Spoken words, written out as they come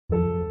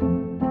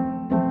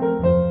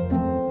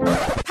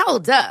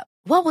Hold up.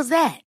 What was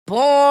that?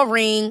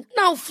 Boring.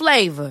 No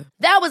flavor.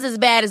 That was as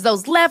bad as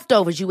those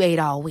leftovers you ate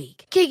all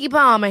week. Keke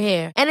Palmer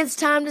here. And it's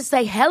time to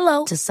say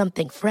hello to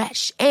something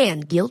fresh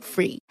and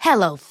guilt-free.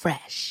 Hello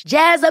Fresh.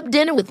 Jazz up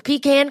dinner with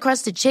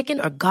pecan-crusted chicken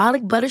or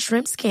garlic butter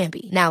shrimp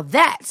scampi. Now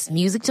that's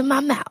music to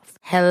my mouth.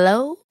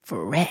 Hello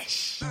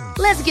Fresh.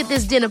 Let's get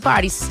this dinner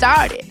party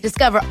started.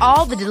 Discover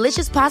all the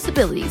delicious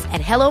possibilities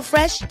at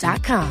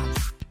hellofresh.com.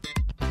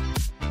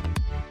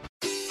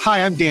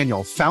 Hi, I'm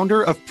Daniel,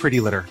 founder of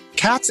Pretty Litter.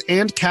 Cats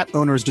and cat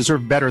owners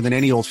deserve better than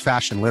any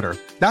old-fashioned litter.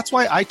 That's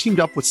why I teamed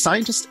up with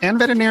scientists and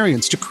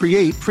veterinarians to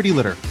create Pretty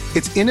Litter.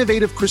 Its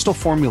innovative crystal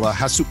formula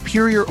has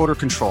superior odor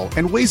control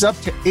and weighs up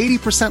to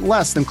 80%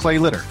 less than clay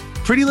litter.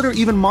 Pretty Litter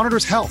even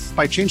monitors health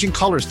by changing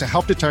colors to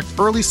help detect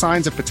early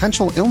signs of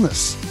potential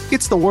illness.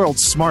 It's the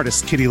world's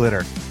smartest kitty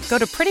litter. Go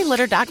to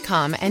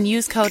prettylitter.com and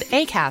use code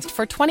ACAST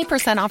for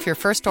 20% off your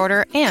first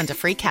order and a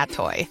free cat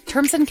toy.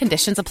 Terms and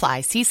conditions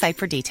apply. See site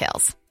for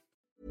details.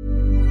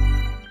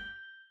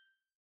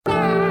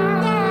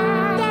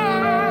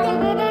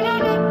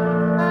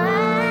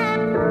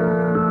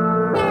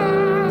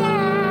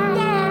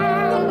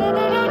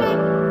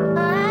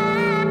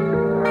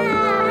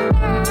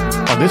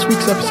 On this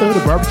week's episode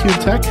of Barbecue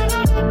and Tech,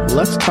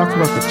 let's talk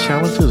about the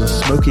challenges of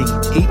smoking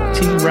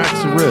 18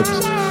 racks of ribs,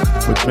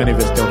 which many of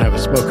us don't have a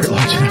smoker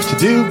large enough to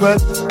do, but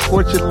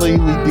fortunately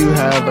we do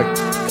have a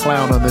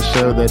clown on this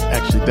show that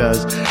actually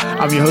does.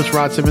 I'm your host,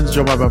 Rod Simmons,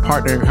 joined by my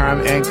partner in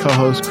crime and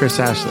co-host, Chris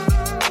Ashley.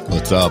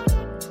 What's up?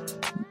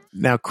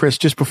 Now, Chris,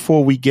 just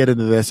before we get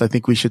into this, I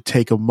think we should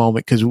take a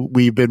moment because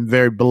we've been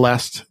very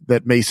blessed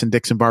that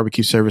Mason-Dixon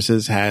Barbecue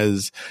Services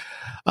has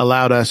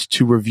allowed us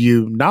to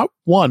review not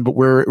one, but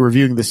we're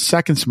reviewing the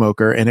second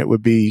smoker, and it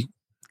would be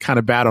kind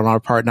of bad on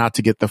our part not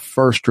to get the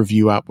first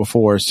review out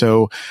before.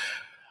 So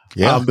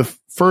the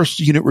first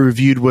unit we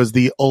reviewed was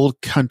the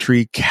Old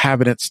Country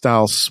cabinet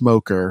style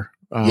smoker,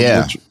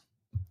 which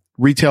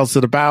retails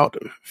at about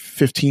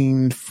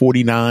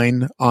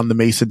 $15.49 on the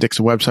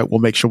Mason-Dixon website. We'll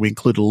make sure we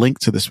include a link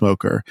to the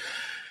smoker.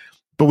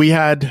 But we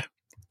had,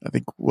 I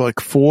think, like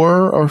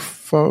four or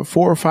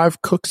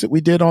five cooks that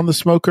we did on the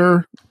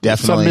smoker.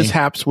 Definitely some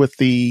mishaps with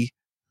the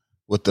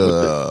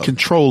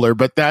controller,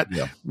 but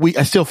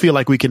I still feel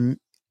like we can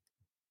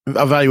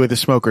evaluate the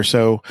smoker.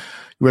 So,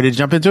 you ready to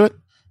jump into it?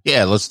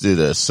 Yeah, let's do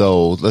this.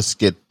 So let's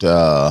get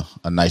a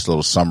nice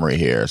little summary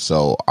here.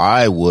 So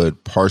I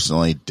would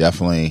personally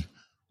definitely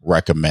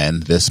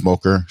recommend this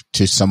smoker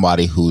to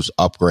somebody who's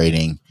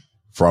upgrading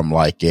from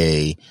like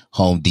a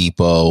Home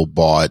Depot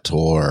bought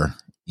or,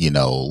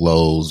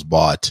 Lowe's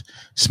bought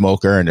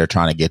smoker, and they're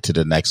trying to get to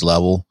the next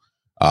level,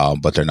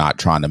 but they're not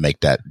trying to make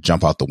that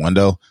jump out the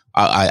window.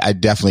 I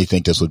definitely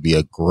think this would be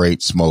a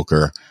great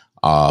smoker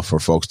for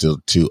folks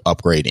to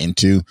upgrade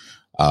into,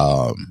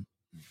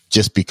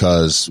 just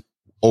because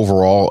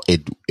overall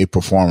it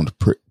performed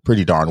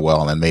pretty darn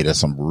well and made us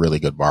some really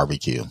good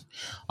barbecue.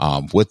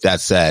 With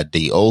that said,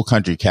 the Old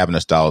Country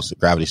cabinet style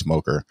gravity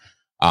smoker,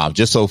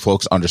 just so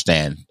folks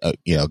understand,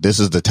 this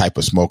is the type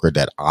of smoker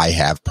that I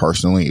have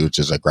personally, which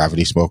is a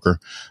gravity smoker.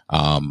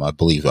 I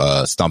believe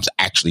Stumps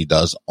actually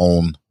does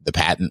own the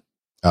patent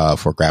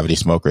for gravity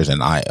smokers,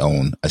 and I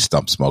own a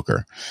Stump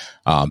smoker.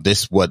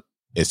 What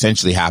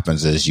essentially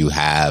happens is you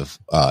have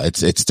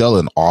it's still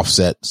an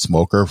offset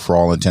smoker for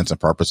all intents and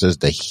purposes.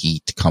 The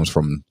heat comes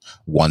from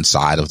one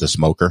side of the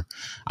smoker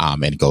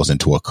and goes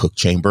into a cook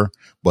chamber.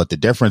 But the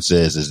difference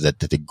is that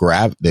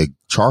the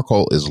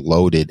charcoal is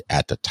loaded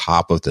at the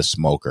top of the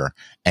smoker,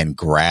 and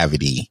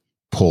gravity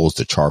pulls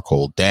the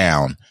charcoal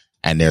down,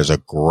 and there's a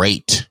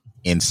grate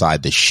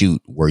inside the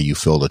chute where you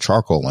fill the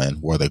charcoal in,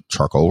 where the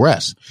charcoal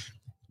rests.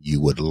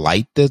 You would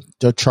light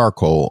the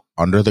charcoal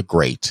under the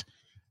grate,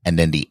 and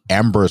then the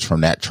embers from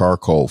that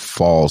charcoal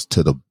falls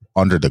to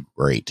under the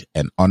grate,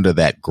 and under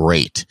that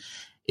grate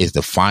is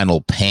the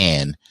final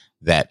pan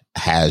that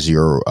has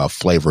your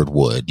flavored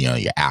wood,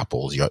 your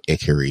apples, your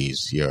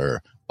hickories,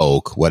 your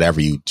oak,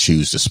 whatever you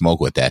choose to smoke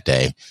with that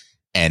day.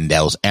 And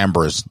those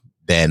embers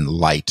then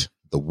light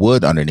the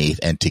wood underneath,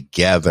 and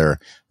together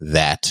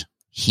that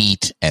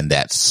heat and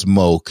that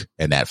smoke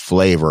and that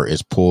flavor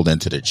is pulled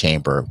into the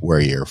chamber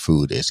where your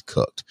food is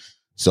cooked.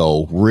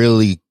 So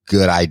really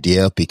good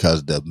idea,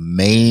 because the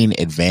main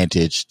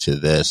advantage to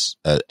this,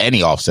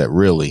 any offset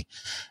really,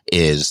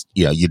 is,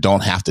 you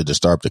don't have to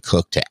disturb the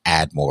cook to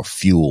add more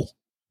fuel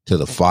to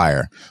the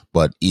fire.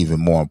 But even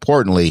more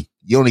importantly,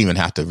 you don't even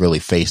have to really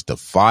face the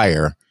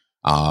fire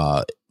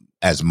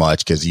as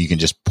much, because you can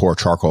just pour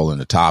charcoal in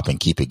the top and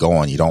keep it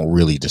going. You don't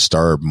really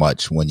disturb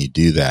much when you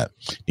do that.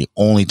 The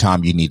only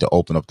time you need to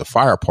open up the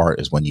fire part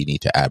is when you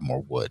need to add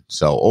more wood.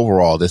 So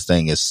overall, this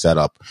thing is set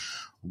up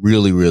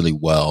really, really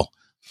well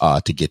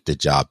to get the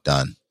job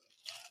done.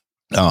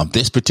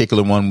 This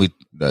particular one we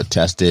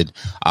tested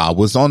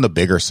was on the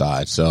bigger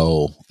side.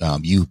 So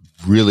you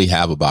really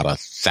have about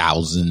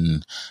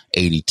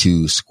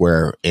 1,082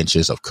 square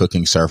inches of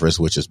cooking surface,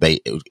 which is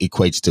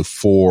equates to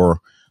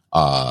four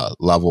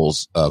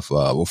levels of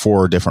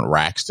 4 different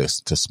racks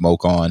to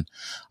smoke on.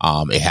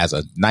 It has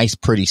a nice,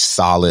 pretty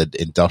solid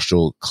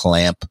industrial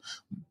clamp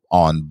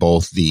on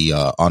both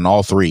on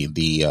all three,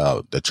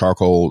 the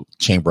charcoal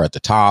chamber at the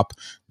top,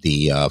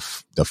 the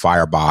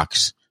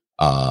firebox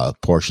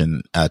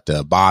portion at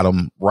the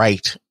bottom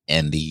right,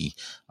 and the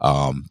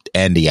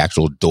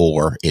actual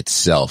door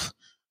itself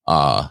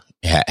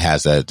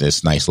has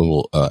this nice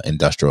little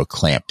industrial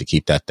clamp to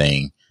keep that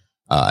thing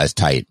as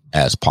tight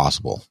as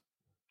possible.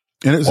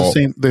 And it's the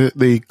same.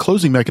 The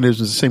closing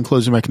mechanism is the same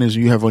closing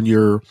mechanism you have on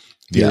your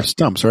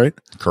stumps, right?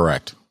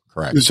 Correct.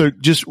 So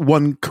just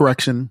one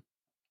correction.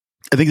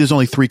 I think there's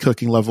only 3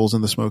 cooking levels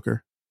in the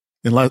smoker,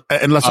 unless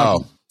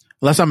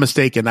I'm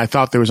mistaken. I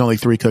thought there was only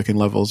 3 cooking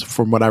levels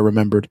from what I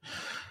remembered.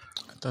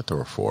 I thought there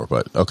were 4,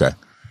 but okay.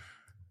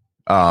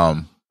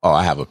 I'll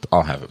have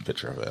a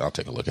picture of it. I'll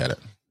take a look at it.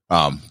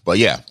 But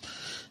yeah,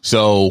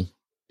 so,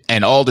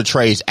 and all the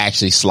trays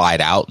actually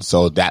slide out.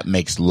 So that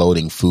makes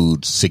loading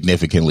food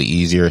significantly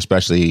easier,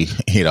 especially,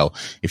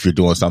 if you're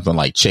doing something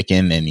like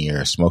chicken and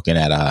you're smoking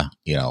at a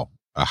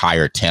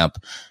higher temp,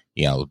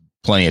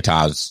 plenty of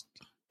times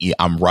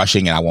I'm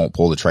rushing and I won't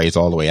pull the trays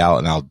all the way out,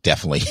 and I'll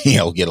definitely,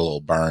 get a little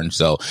burn.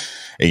 So,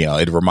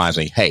 it reminds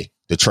me, hey,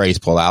 the trays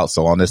pull out.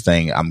 So on this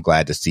thing, I'm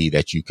glad to see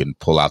that you can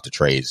pull out the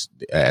trays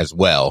as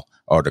well,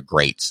 or the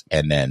grates,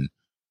 and then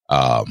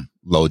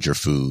load your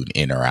food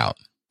in or out.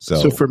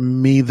 So for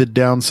me, the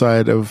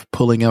downside of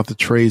pulling out the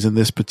trays in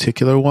this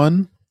particular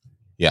one,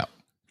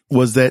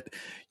 was that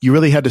you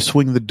really had to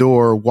swing the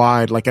door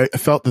wide. Like I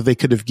felt that they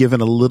could have given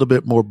a little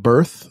bit more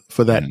berth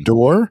for that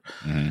door,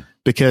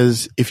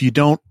 because if you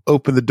don't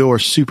open the door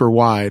super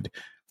wide,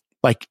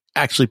 like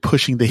actually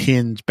pushing the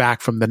hinge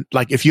back from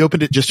like if you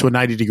opened it just to a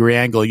 90-degree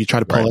angle, you try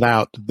to pull it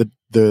out,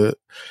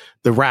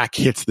 the rack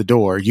hits the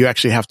door. You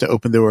actually have to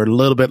open the door a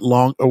little bit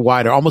long or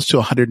wider, almost to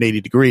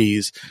 180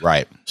 degrees.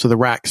 Right. So the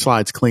rack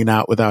slides clean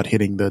out without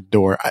hitting the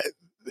door.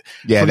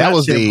 That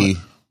was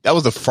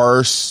the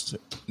first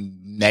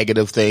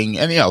negative thing.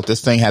 And,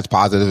 this thing has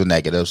positives and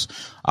negatives.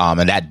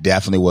 And that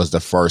definitely was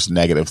the first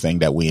negative thing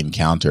that we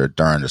encountered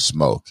during the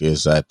smoke,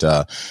 is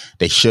that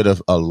they should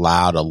have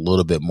allowed a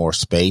little bit more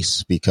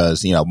space,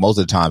 because, most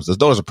of the times those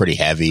doors are pretty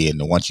heavy.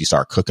 And once you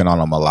start cooking on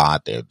them a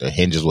lot, the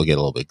hinges will get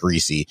a little bit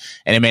greasy,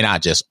 and it may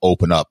not just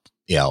open up,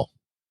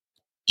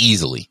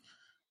 easily.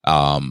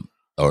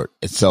 Or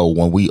so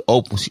when we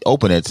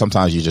open it,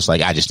 sometimes you're just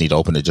like, I just need to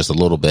open it just a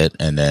little bit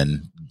and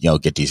then,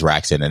 get these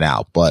racks in and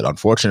out. But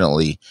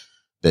unfortunately,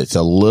 it's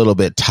a little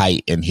bit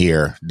tight in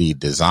here, the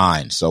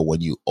design. So when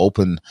you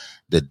open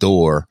the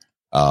door,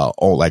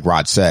 like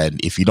Rod said,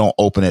 if you don't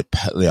open it,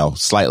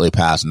 slightly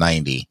past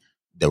 90,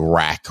 the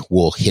rack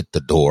will hit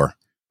the door,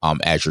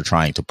 as you're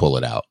trying to pull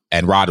it out.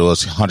 And Rod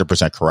was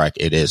 100% correct.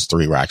 It is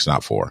 3 racks,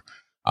 not 4,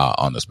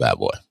 on this bad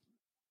boy.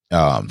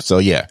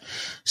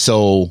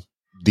 So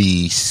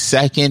the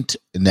second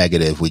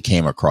negative we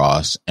came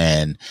across,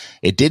 and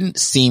it didn't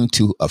seem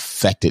to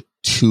affect it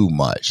too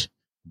much,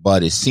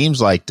 but it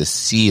seems like the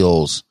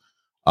seals,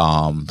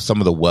 some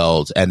of the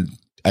welds, and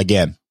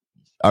again,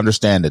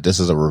 understand that this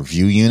is a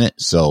review unit.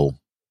 So,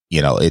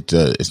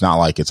 it's not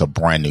like it's a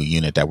brand new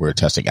unit that we're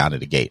testing out of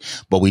the gate,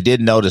 but we did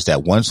notice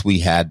that once we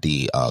had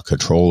the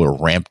controller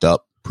ramped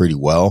up pretty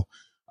well,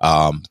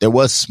 there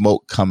was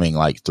smoke coming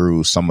like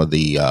through some of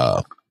the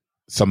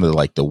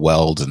like the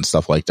welds and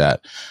stuff like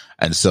that.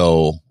 And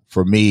so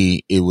for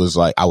me, it was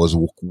like, I was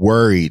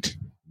worried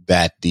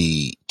that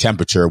the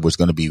temperature was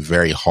going to be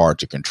very hard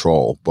to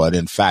control, but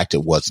in fact,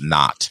 it was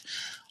not.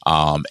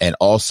 And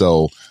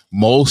also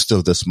most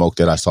of the smoke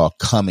that I saw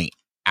coming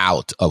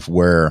out of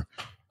where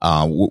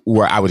I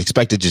would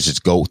expect it to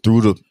just go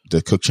through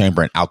the cook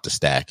chamber and out the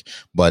stack,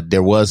 but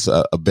there was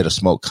a bit of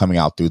smoke coming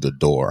out through the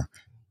door.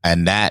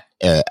 And that,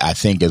 I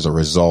think, is a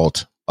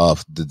result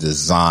of the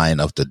design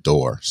of the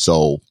door.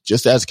 So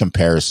just as a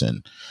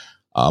comparison,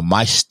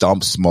 my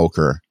stump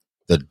smoker,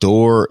 the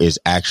door is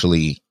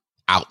actually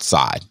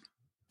outside.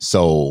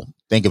 So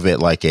think of it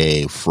like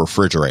a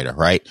refrigerator,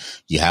 right?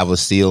 You have a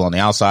seal on the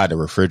outside, the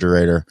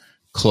refrigerator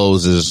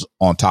closes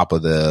on top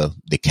of the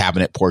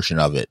cabinet portion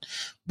of it.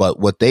 But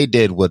what they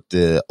did with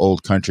the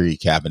Old Country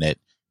cabinet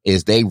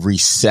is they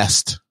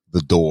recessed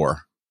the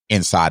door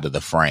inside of the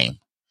frame.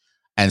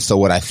 And so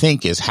what I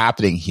think is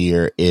happening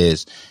here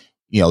is,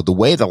 the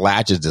way the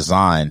latch is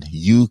designed,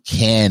 you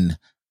can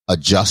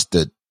adjust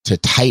the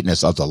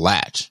tightness of the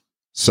latch.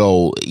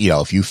 So,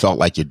 if you felt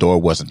like your door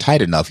wasn't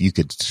tight enough, you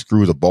could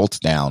screw the bolts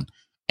down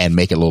and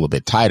make it a little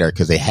bit tighter,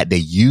 because they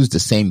used the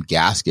same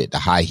gasket, the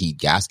high heat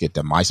gasket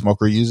that my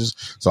smoker uses.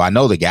 So I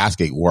know the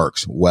gasket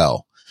works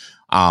well.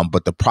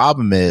 But the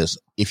problem is,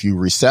 if you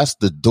recess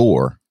the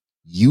door,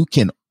 you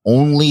can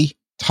only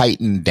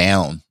tighten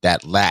down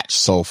that latch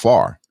so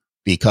far,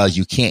 because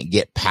you can't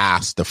get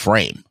past the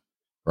frame,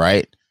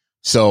 right?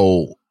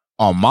 So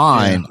on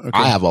mine,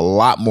 I have a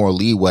lot more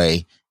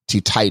leeway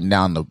to tighten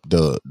down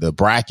the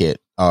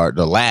bracket or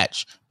the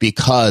latch,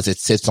 because it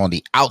sits on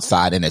the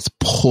outside and it's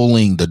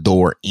pulling the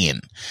door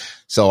in.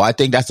 So I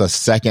think that's a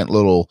second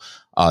little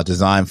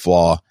design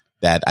flaw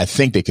that I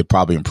think they could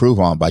probably improve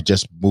on by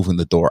just moving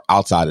the door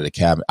outside of the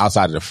cabinet,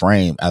 outside of the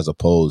frame, as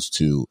opposed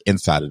to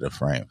inside of the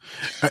frame.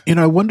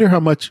 I wonder how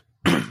much,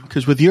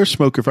 because with your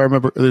smoker, if I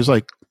remember, there's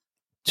like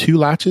 2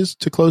 latches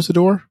to close the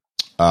door?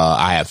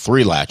 I have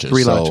 3 latches.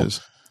 3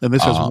 latches. And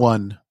this has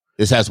 1.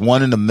 This has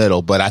 1 in the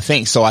middle, but I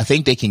think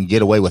they can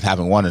get away with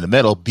having 1 in the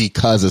middle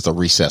because it's a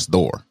recessed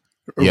door.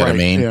 You know what I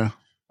mean? Yeah.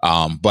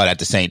 But at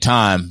the same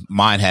time,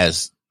 mine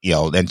has,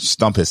 then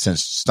Stumps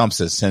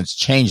has since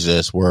changed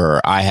this where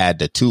I had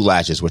the 2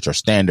 latches, which are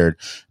standard.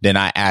 Then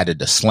I added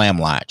the slam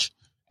latch,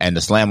 and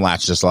the slam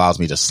latch just allows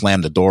me to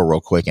slam the door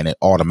real quick and it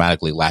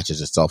automatically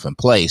latches itself in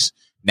place.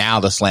 Now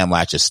the slam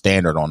latch is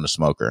standard on the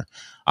smoker.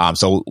 I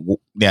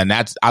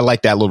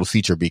like that little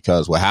feature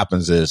because what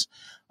happens is,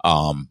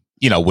 when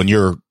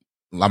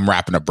I'm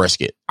wrapping a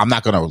brisket, I'm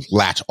not going to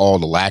latch all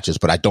the latches,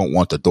 but I don't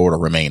want the door to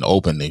remain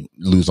open to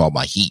lose all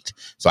my heat.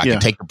 So I can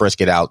take the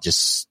brisket out,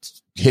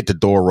 just hit the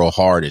door real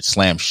hard. It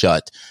slams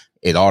shut.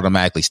 It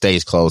automatically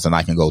stays closed and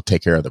I can go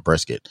take care of the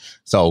brisket.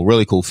 So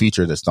really cool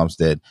feature that Stumps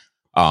did.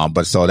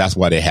 But so that's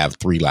why they have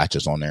 3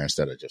 latches on there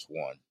instead of just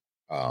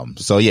 1.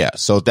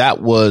 So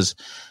that was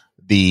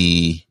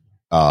the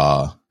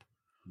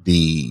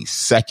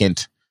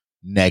second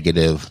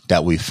negative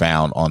that we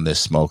found on this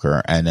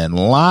smoker. And then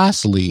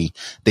lastly,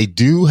 they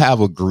do have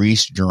a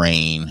grease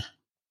drain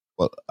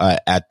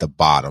at the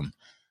bottom.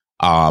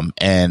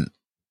 And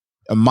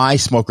my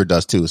smoker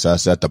does too. So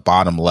it's at the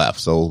bottom left.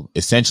 So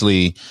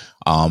essentially,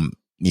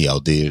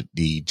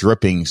 the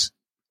drippings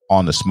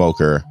on the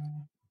smoker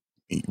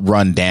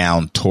run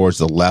down towards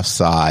the left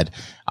side.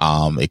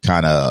 It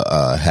kind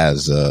of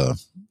has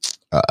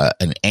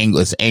an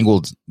angle. It's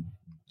angled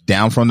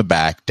down from the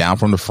back, down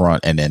from the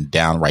front, and then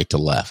down right to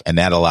left. And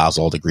that allows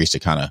all the grease to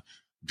kind of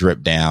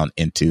drip down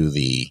into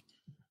the,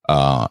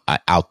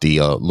 out the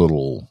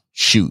little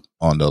chute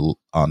on the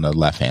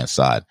left-hand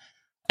side.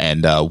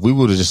 And, we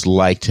would have just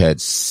liked to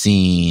have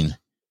seen,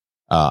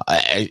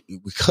 I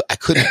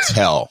couldn't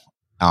tell.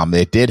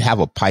 It did have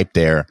a pipe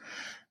there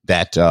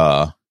that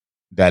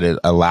it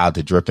allowed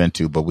to drip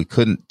into, but we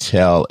couldn't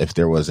tell if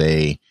there was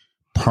a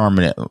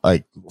permanent,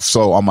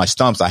 so on my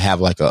Stumps, I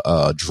have like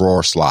a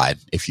drawer slide,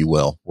 if you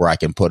will, where I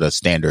can put a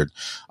standard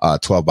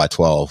 12 by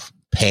 12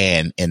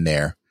 pan in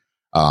there,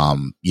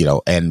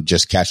 and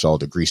just catch all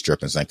the grease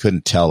drippings. I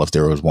couldn't tell if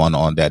there was one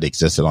on that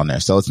existed on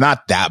there. So it's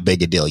not that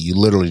big a deal. You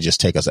literally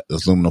just take a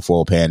aluminum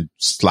foil pan,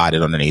 slide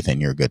it underneath,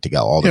 and you're good to go.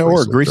 All the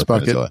or a grease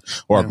bucket.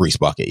 A grease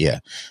bucket,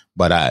 yeah.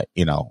 But I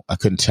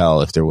couldn't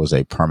tell if there was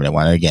a permanent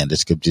one. And again,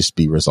 this could just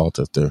be a result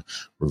of the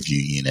review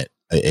unit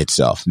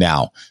itself.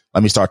 Now,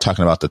 let me start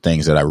talking about the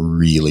things that I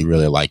really,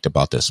 really liked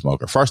about this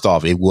smoker. First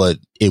off, it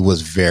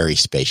was very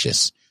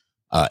spacious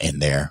in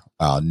there.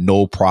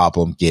 No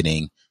problem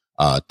getting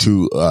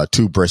two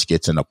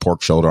briskets and a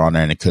pork shoulder on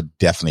there, and it could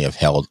definitely have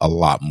held a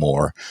lot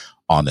more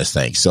on this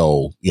thing.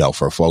 So,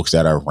 for folks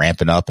that are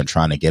ramping up and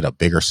trying to get a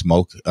bigger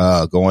smoke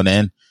going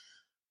in,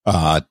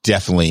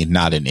 definitely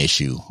not an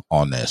issue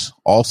on this.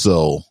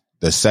 Also,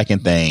 the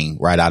second thing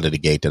right out of the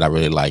gate that I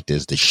really liked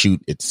is the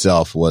chute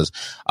itself was,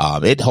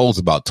 it holds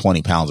about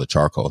 20 pounds of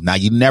charcoal. Now,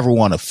 you never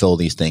want to fill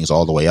these things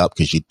all the way up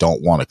because you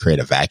don't want to create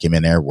a vacuum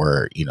in there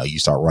where, you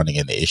start running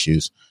into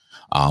issues,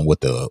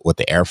 with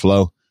the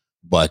airflow.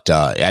 But,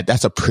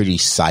 that's a pretty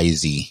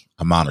sizey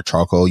amount of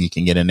charcoal you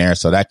can get in there.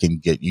 So that can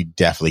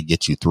definitely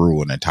get you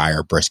through an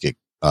entire brisket,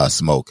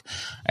 smoke.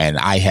 And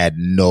I had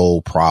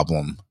no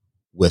problem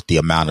with the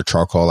amount of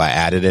charcoal I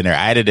added in there.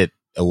 I added it.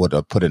 I would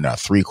have put it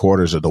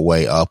 3/4 of the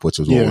way up, which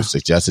was what was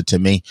suggested to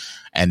me.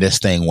 And this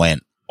thing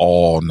went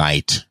all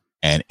night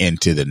and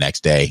into the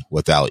next day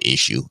without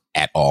issue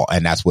at all.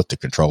 And that's with the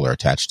controller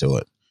attached to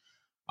it.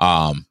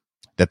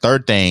 The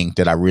third thing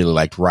that I really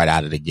liked right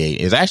out of the gate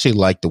is I actually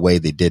like the way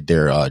they did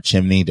their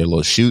chimney, their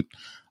little chute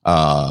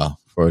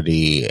for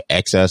the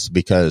excess,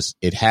 because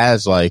it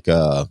has like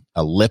a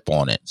lip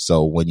on it.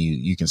 So when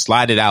you can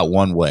slide it out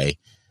one way,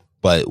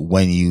 but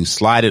when you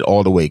slide it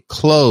all the way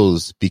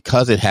closed,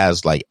 because it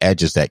has like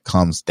edges that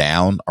comes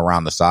down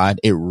around the side,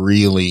 it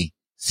really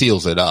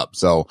seals it up.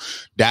 So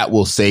that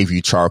will save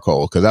you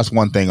charcoal, because that's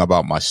one thing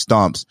about my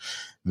Stumps,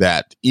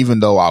 that even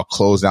though I'll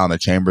close down the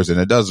chambers and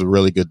it does a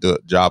really good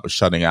job of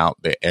shutting out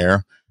the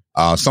air,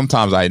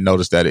 sometimes I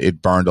noticed that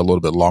it burned a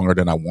little bit longer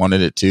than I wanted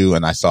it to,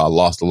 and I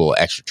lost a little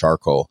extra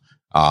charcoal,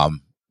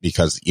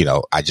 because,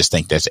 I just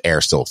think there's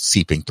air still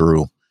seeping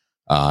through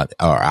or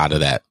out of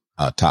that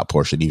top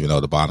portion, even though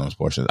the bottom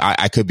portion,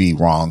 I could be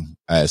wrong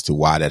as to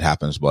why that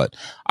happens, but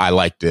I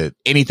like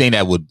anything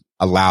that would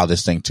allow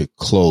this thing to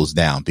close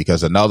down,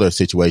 because another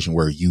situation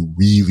where you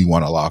really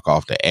want to lock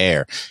off the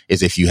air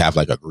is if you have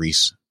like a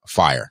grease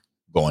fire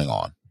going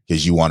on,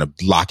 because you want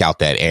to lock out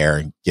that air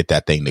and get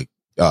that thing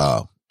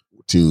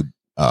to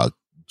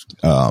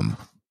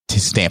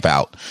stamp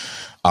out,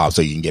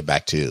 so you can get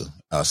back to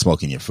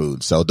smoking your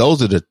food. So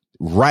those are the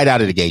right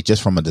out of the gate,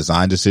 just from a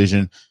design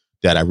decision,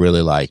 that I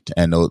really liked.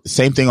 And the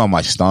same thing on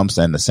my Stumps,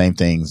 and the same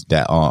things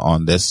that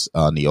on this,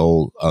 on the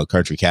old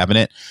country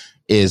cabinet,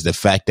 is the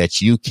fact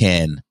that you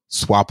can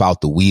swap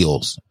out the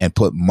wheels and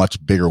put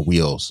much bigger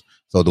wheels.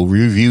 So the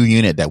review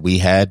unit that we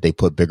had, they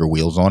put bigger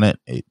wheels on it.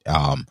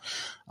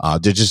 They're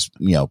just,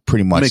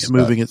 pretty much make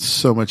moving it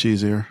so much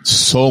easier.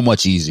 So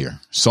much easier.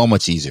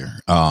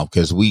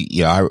 Cause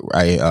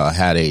I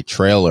had a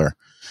trailer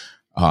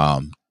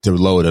to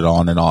load it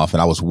on and off.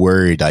 And I was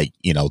worried, like,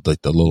 you know, the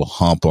little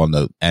hump on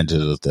the end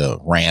of the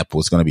ramp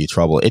was going to be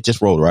trouble. It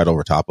just rolled right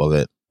over top of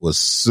it. It was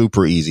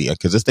super easy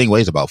because this thing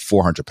weighs about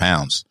 400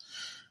 pounds.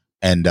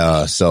 And,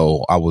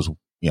 so I was,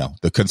 you know,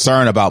 the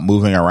concern about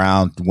moving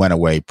around went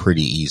away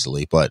pretty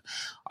easily, but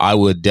I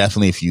would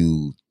definitely, if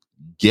you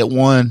get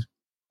one,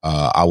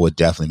 I would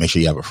definitely make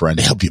sure you have a friend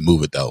to help you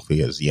move it though,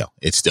 because, you know,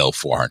 it's still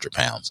 400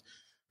 pounds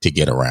to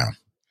get around.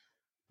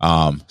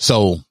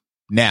 So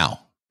now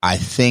I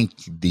think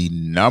the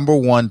number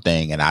one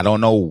thing, and I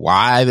don't know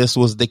why this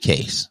was the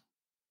case,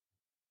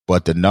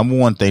 but the number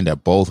one thing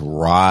that both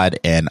Rod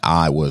and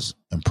I was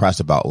impressed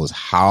about was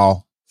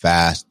how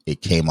fast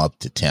it came up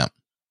to temp.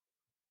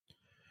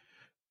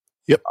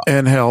 Yep.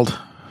 And held.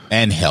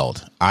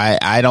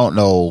 I don't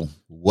know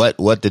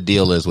what the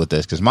deal is with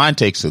this, because mine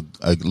takes a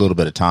little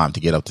bit of time to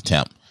get up to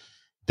temp.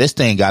 This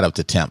thing got up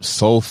to temp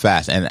so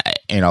fast. And,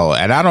 you know,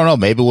 and I don't know,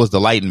 maybe it was the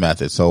lighting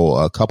method. So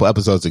a couple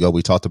episodes ago,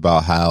 we talked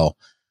about how,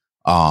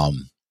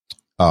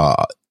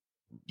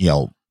 you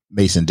know,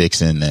 Mason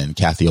Dixon and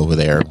Kathy over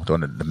there,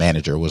 the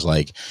manager, was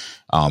like,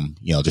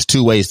 you know, there's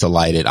two ways to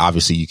light it.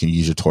 Obviously, you can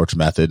use your torch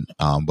method.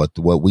 But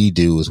what we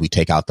do is we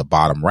take out the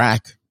bottom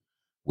rack.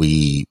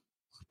 We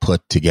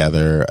put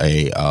together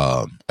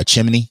a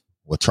chimney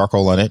with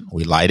charcoal on it.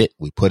 We light it.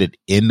 We put it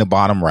in the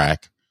bottom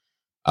rack.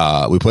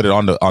 We put it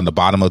on the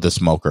bottom of the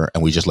smoker,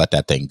 and we just let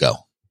that thing go.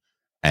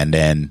 And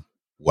then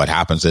what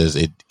happens is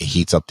it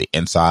heats up the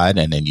inside,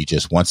 and then you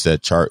just, once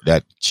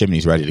that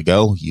chimney's ready to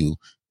go, you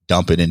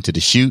dump it into the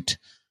chute.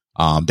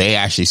 They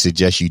actually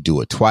suggest you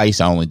do it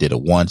twice. I only did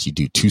it once. You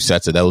do 2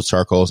 sets of those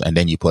charcoals, and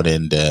then you put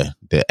in the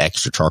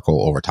extra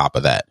charcoal over top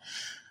of that.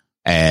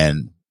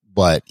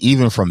 But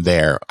even from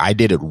there, I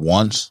did it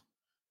once,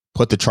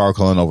 put the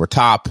charcoal in over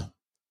top,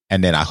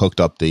 and then I hooked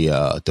up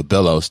the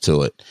billows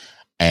to it.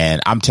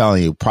 And I'm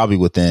telling you, probably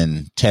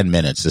within 10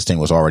 minutes, this thing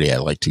was already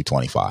at like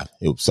 225.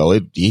 So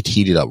it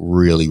heated up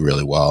really,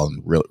 really well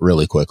and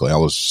really quickly. I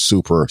was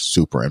super,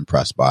 super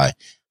impressed by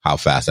how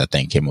fast that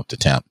thing came up to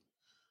temp.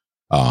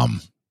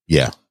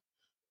 Yeah.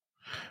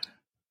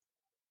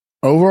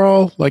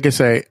 Overall, like I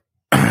say,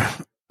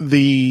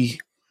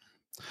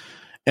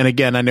 and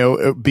again, I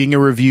know being a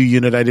review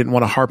unit, I didn't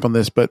want to harp on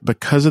this, but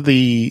because of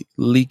the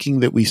leaking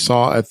that we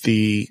saw at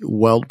the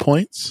weld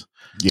points,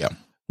 yeah,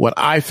 what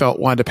I felt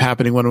wound up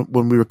happening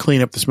when we were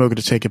cleaning up the smoker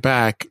to take it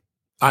back,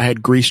 I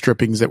had grease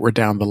drippings that were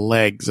down the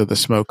legs of the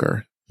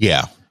smoker.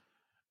 Yeah.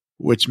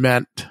 Which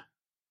meant,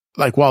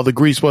 like, while the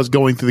grease was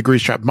going through the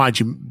grease trap, mind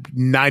you,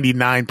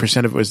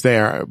 99% of it was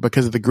there.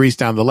 Because of the grease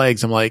down the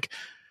legs, I'm like,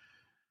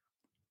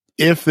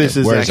 if this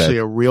is actually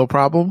a real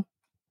problem,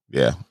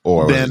 yeah,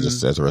 or then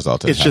just as a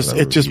result of it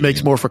just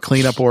makes more for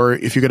cleanup. Or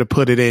if you're going to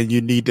put it in, you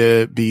need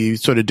to be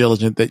sort of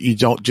diligent that you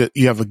don't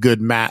you have a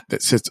good mat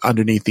that sits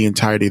underneath the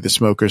entirety of the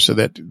smoker, so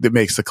that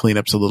makes the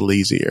cleanups a little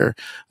easier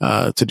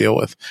to deal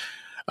with.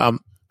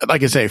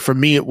 Like I say, for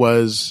me, it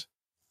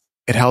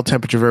held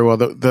temperature very well.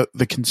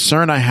 The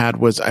concern I had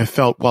was I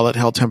felt while it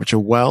held temperature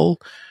well,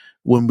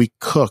 when we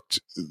cooked,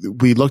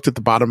 we looked at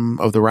the bottom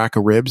of the rack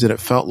of ribs, and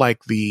it felt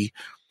like the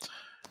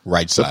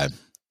right side.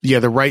 The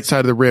right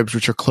side of the ribs,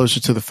 which are closer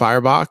to the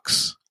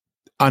firebox,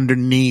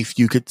 underneath,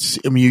 you could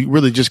see, I mean, you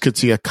really just could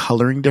see a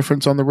coloring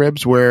difference on the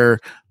ribs, where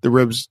the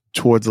ribs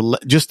towards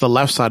just the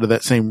left side of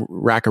that same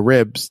rack of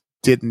ribs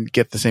didn't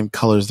get the same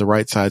color as the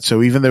right side.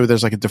 So even though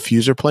there's like a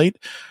diffuser plate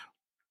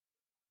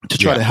to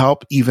try to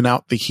help even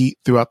out the heat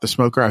throughout the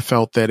smoker, I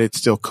felt that it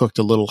still cooked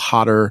a little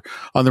hotter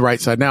on the right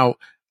side. Now,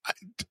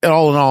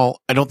 all in all,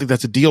 I don't think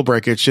that's a deal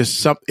breaker. It's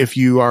just if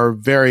you are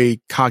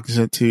very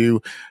cognizant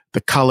to the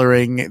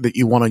coloring that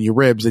you want on your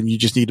ribs, and you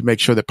just need to make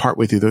sure that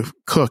partway through the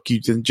cook, you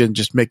didn't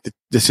just make the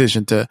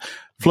decision to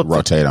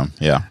rotate them.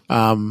 Yeah.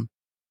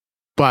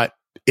 But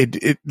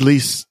it at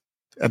least,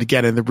 and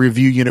again, in the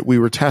review unit we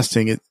were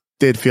testing, it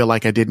did feel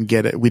like we didn't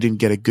get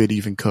a good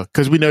even cook,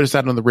 because we noticed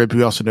that on the ribs.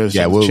 We also noticed,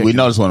 we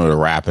noticed when we were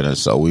wrapping it,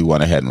 so we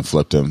went ahead and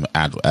flipped them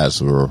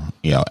as we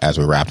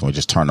wrapped them. We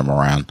just turned them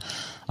around.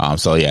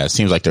 So yeah, it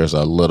seems like there's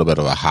a little bit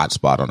of a hot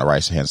spot on the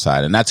right hand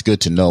side, and that's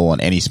good to know on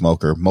any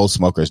smoker. Most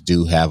smokers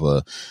do have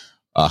a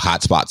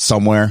hot spot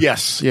somewhere.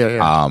 Yes.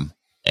 Yeah.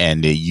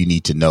 And you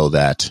need to know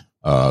that,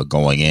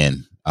 going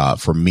in.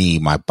 For me,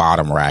 my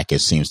bottom rack, it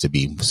seems to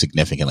be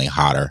significantly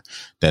hotter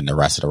than the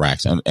rest of the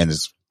racks. And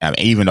it's, I mean,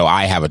 even though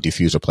I have a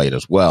diffuser plate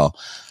as well,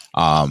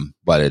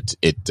 but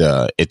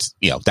it's,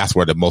 you know, that's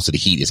where most of the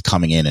heat is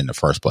coming in the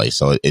first place.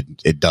 So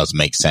it does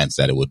make sense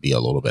that it would be a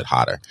little bit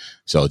hotter.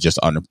 So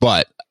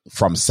but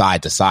from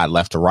side to side,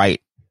 left to right,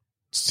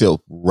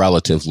 still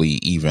relatively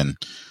even,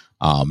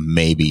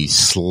 maybe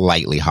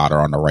slightly hotter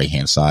on the right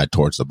hand side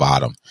towards the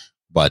bottom.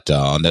 But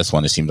on this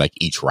one, it seemed like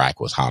each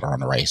rack was hotter on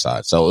the right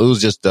side. So it was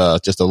just a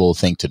little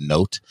thing to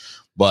note.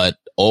 But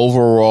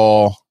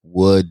overall,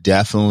 would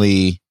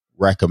definitely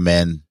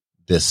recommend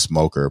this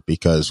smoker,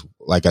 because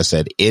like I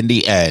said, in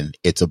the end,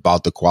 it's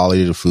about the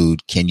quality of the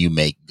food. Can you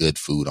make good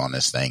food on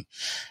this thing?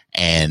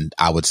 And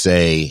I would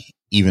say,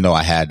 even though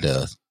I had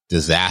the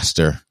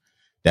disaster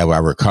that I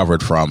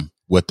recovered from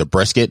with the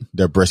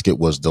brisket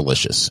was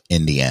delicious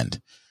in the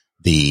end.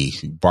 The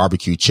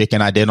barbecue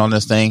chicken I did on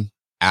this thing,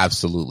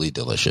 absolutely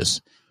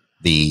delicious.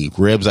 The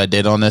ribs I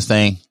did on this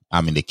thing,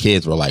 I mean, the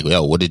kids were like,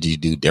 yo, what did you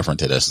do different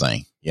to this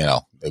thing? You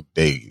know,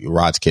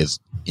 Rod's kids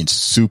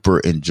super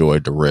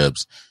enjoyed the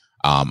ribs.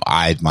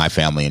 My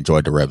family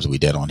enjoyed the ribs we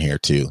did on here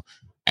too.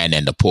 And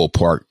then the pulled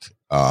pork,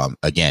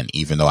 again,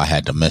 even though I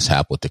had the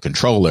mishap with the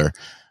controller,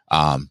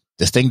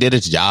 this thing did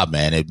its job,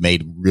 man. It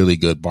made really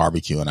good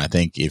barbecue. And I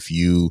think if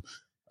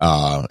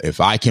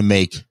I can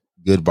make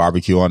good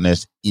barbecue on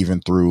this,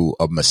 even through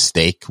a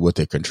mistake with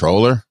the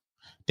controller,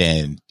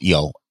 then, you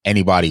know,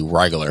 anybody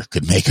regular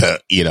could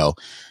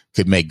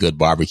make good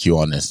barbecue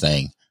on this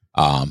thing.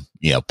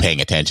 You know, paying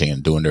attention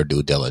and doing their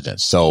due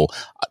diligence. So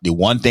the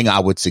one thing I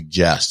would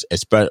suggest,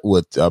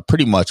 with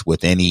pretty much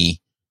with any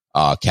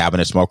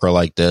cabinet smoker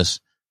like this,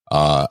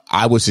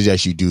 I would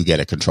suggest you do get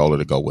a controller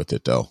to go with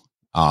it though.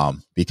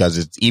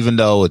 Because even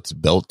though it's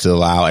built to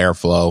allow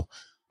airflow,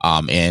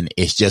 and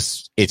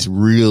it's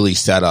really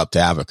set up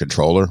to have a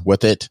controller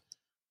with it.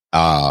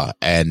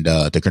 And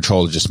the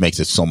controller just makes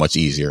it so much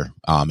easier.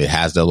 It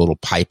has the little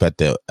pipe at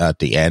the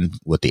end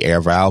with the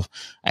air valve,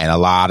 and a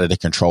lot of the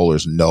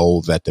controllers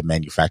know that the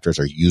manufacturers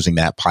are using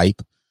that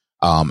pipe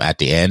at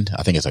the end.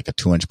 I think it's like a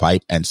 2-inch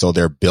pipe, and so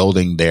they're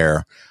building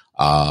their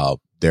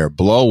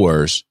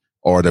blowers,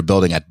 or they're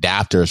building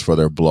adapters for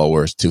their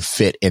blowers to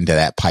fit into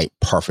that pipe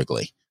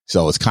perfectly.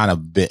 So it's kind of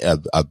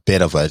a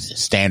bit of a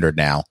standard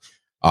now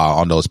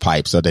on those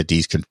pipes, so that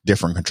these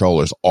different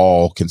controllers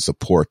all can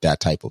support that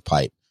type of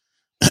pipe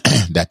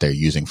that they're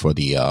using for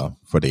the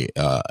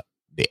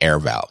air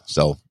valve.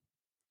 So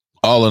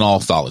all in all,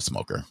 solid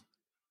smoker.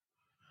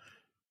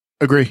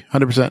 Agree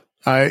 100%.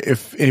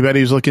 If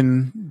anybody's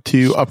looking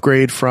to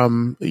upgrade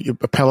from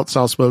a pellet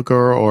style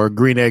smoker or a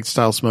green egg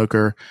style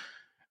smoker,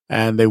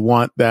 and they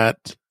want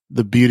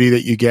the beauty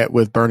that you get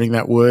with burning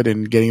that wood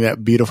and getting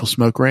that beautiful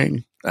smoke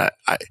ring,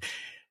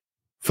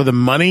 for the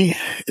money,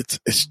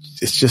 it's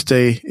just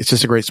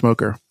a great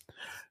smoker.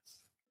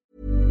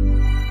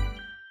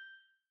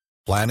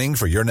 Planning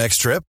for your next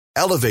trip?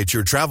 Elevate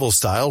your travel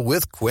style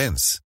with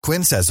Quince.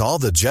 Quince has all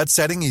the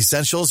jet-setting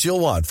essentials you'll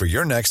want for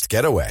your next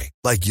getaway,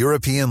 like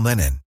European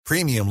linen,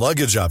 premium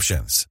luggage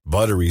options,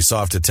 buttery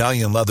soft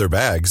Italian leather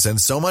bags, and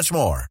so much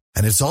more.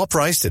 And it's all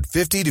priced at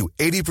 50 to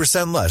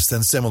 80% less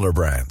than similar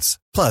brands.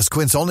 Plus,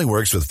 Quince only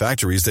works with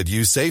factories that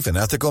use safe and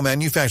ethical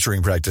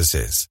manufacturing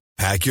practices.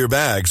 Pack your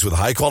bags with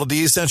high-quality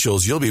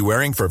essentials you'll be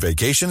wearing for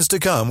vacations to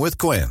come with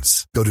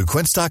Quince. Go to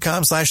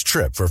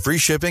quince.com/trip for free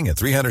shipping and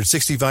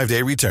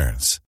 365-day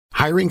returns.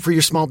 Hiring for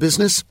your small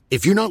business?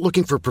 If you're not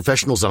looking for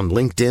professionals on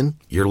LinkedIn,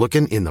 you're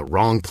looking in the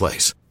wrong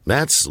place.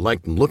 That's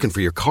like looking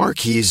for your car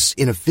keys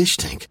in a fish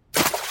tank.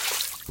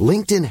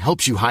 LinkedIn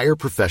helps you hire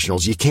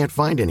professionals you can't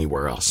find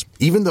anywhere else,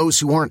 even those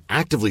who aren't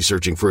actively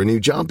searching for a new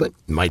job but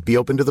might be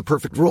open to the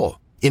perfect role.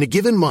 In a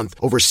given month,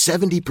 over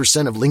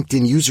 70% of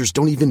LinkedIn users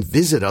don't even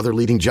visit other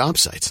leading job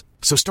sites.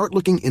 So start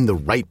looking in the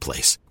right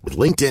place. With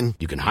LinkedIn,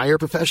 you can hire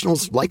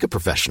professionals like a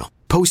professional.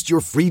 Post your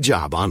free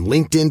job on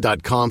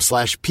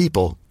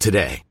linkedin.com/people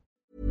today.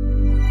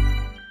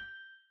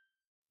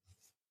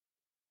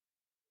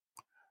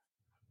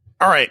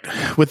 All right.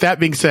 With that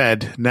being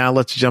said, now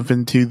let's jump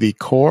into the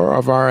core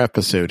of our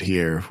episode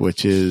here,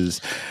 which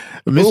is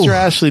Mr.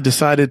 Ashley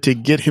decided to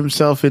get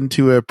himself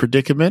into a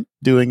predicament,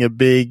 doing a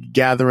big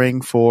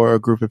gathering for a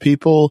group of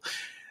people,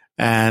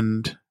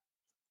 and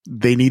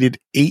they needed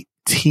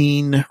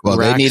 18 Well,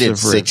 racks they needed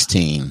of ribs.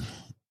 16,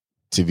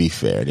 to be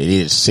fair. They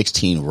needed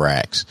 16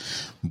 racks,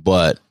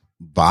 but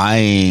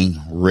buying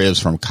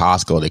ribs from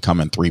Costco, they come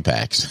in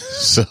 3-packs.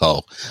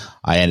 So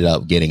I ended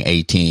up getting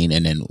 18.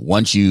 And then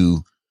once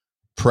you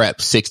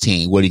prep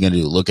 16, what are you going to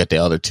do? Look at the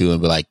other 2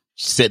 and be like,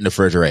 sit in the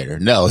refrigerator.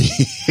 No,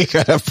 you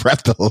got to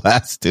prep the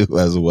last 2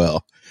 as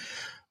well.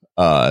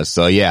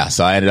 So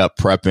I ended up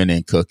prepping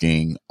and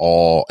cooking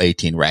all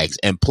 18 racks.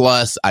 And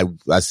plus I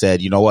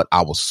said, you know what?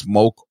 I will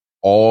smoke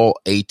all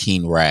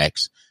 18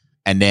 racks,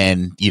 and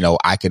then, you know,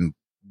 I can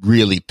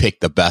really pick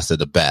the best of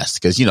the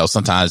best. Cause, you know,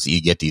 sometimes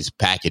you get these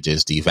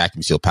packages, these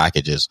vacuum seal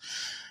packages,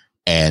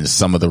 and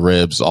some of the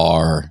ribs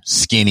are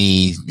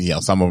skinny. You know,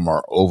 some of them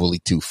are overly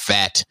too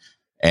fat,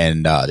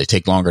 and they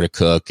take longer to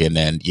cook. And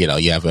then, you know,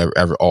 you have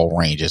all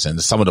ranges,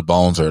 and some of the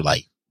bones are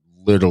like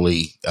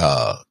literally,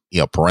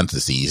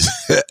 parentheses.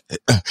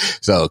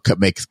 So it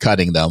makes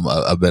cutting them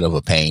a bit of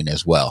a pain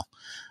as well.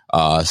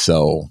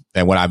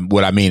 And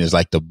what I mean is,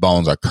 like, the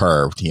bones are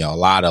curved. You know, a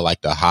lot of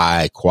like the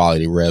high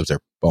quality ribs,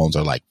 their bones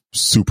are like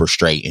super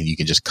straight, and you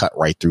can just cut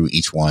right through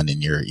each one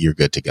and you're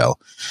good to go.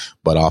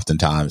 But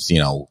oftentimes, you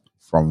know,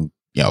 from,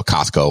 you know,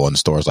 Costco and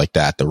stores like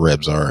that, the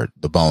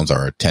bones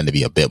tend to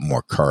be a bit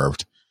more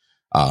curved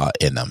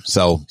in them.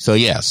 So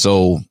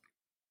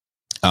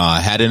I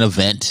had an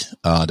event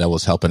that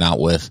was helping out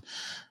with,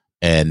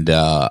 and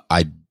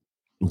I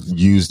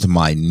used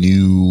my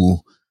new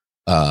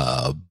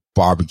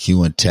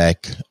barbecue and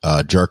tech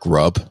jerk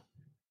rub,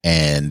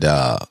 and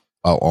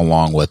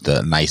along with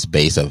the nice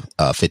base of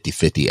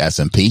 50/50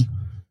 SMP.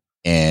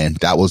 And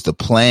that was the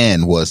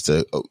plan, was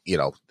to, you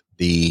know,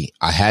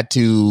 I had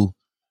to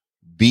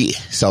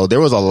So there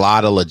was a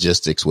lot of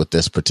logistics with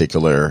this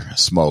particular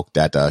smoke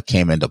that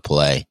came into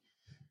play.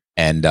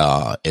 And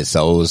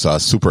so it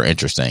was super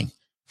interesting.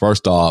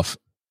 First off,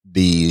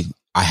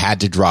 I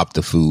had to drop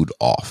the food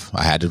off.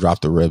 I had to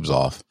drop the ribs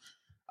off.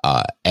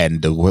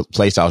 And the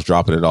place I was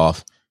dropping it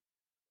off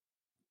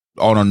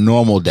on a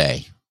normal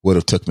day would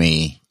have took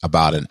me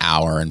about an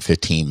hour and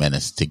 15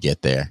 minutes to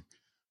get there.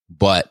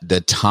 But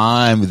the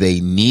time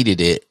they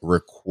needed it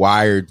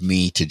required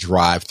me to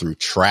drive through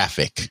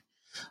traffic.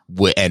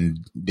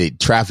 And the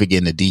traffic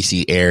in the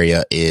DC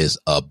area is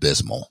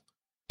abysmal.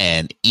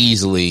 And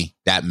easily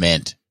that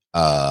meant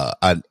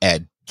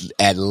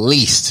at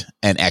least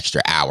an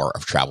extra hour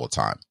of travel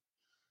time.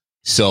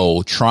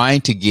 So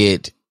trying to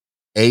get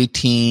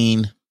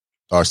 18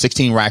 or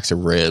 16 racks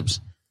of ribs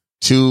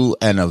to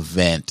an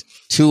event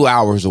 2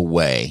 hours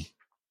away,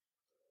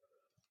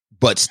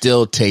 but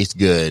still taste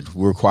good,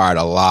 required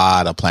a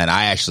lot of planning.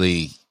 I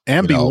actually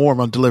be warm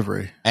on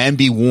delivery,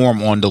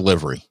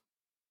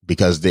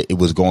 because it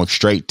was going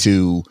straight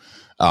to,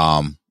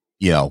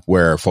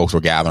 where folks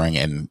were gathering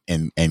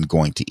and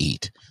going to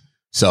eat.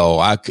 So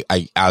I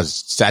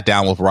sat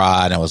down with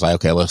Rod and I was like,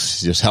 okay,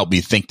 let's just help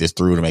me think this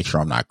through to make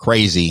sure I'm not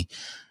crazy.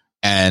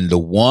 And the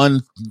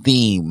one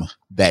theme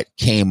that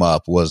came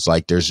up was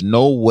like, there's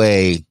no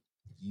way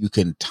you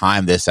can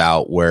time this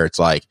out where it's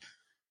like,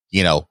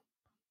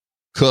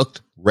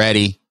 cooked,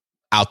 ready,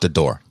 out the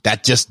door.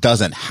 That just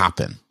doesn't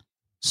happen.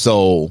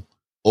 So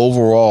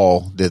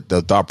overall,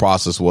 the thought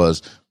process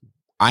was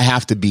I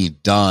have to be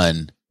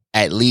done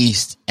at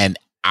least an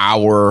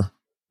hour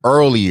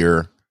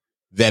earlier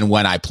than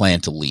when I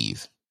plan to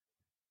leave.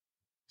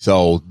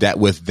 So that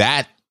with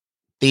that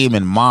theme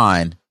in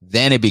mind,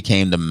 then it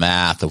became the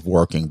math of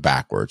working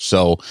backwards.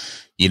 So,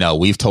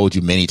 we've told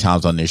you many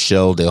times on this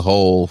show, the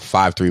whole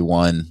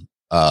 5-3-1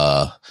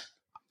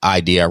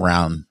 idea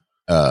around,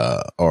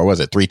 or was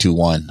it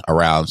 3-2-1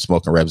 around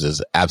smoking ribs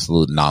is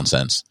absolute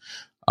nonsense.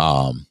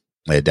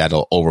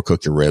 That'll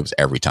overcook your ribs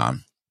every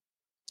time.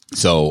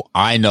 So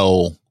I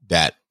know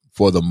that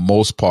for the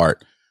most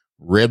part,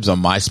 ribs on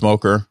my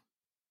smoker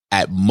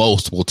at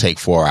most will take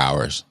 4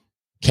 hours,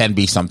 can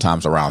be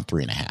sometimes around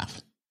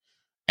 3.5.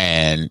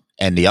 And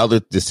the other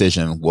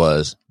decision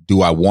was,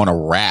 do I want to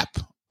wrap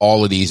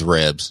all of these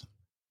ribs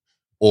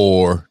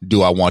or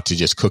do I want to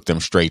just cook them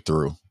straight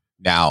through?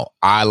 Now,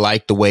 I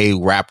like the way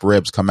wrapped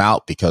ribs come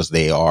out because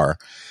they are,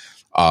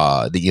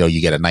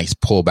 you get a nice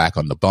pullback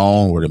on the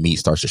bone where the meat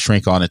starts to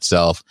shrink on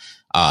itself.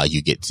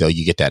 You get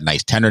that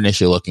nice tenderness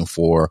you're looking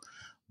for.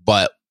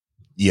 But,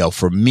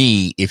 for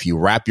me, if you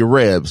wrap your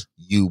ribs,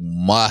 you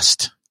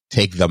must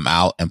take them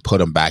out and put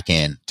them back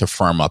in to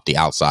firm up the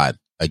outside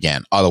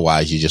again.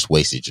 Otherwise, you just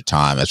wasted your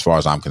time. As far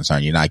as I'm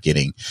concerned, you're not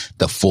getting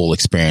the full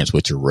experience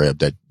with your rib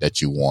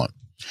that you want.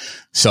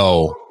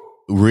 So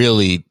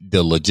really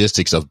the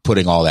logistics of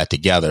putting all that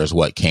together is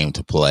what came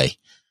to play.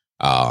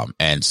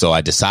 And so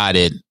I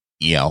decided,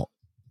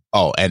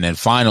 and then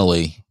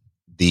finally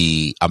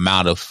the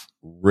amount of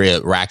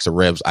racks of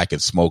ribs I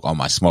could smoke on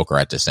my smoker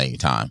at the same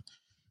time.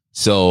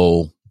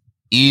 So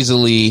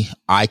easily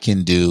I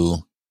can do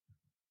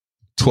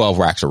 12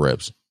 racks of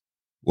ribs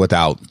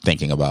without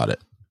thinking about it.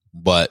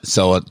 But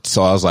so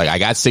I was like, I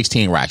got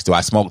 16 racks. Do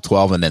I smoke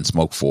 12 and then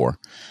smoke 4?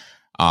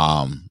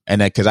 And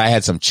then cause I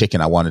had some chicken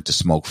I wanted to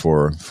smoke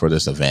for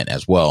this event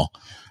as well.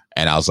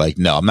 And I was like,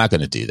 no, I'm not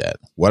going to do that.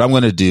 What I'm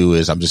going to do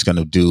is I'm just going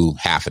to do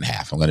half and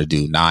half. I'm going to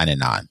do 9 and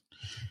 9.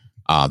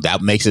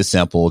 That makes it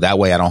simple. That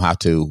way I don't have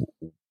to,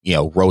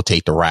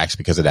 rotate the racks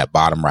because of that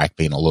bottom rack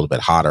being a little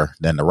bit hotter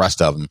than the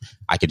rest of them.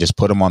 I could just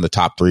put them on the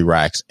top 3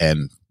 racks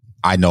and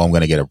I know I'm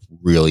going to get a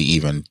really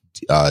even,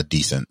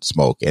 decent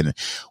smoke. And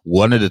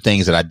one of the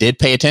things that I did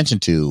pay attention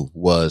to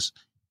was,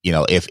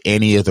 if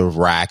any of the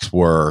racks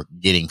were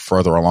getting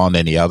further along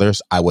than the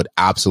others, I would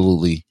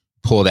absolutely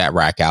pull that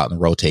rack out and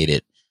rotate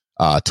it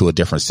to a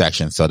different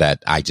section so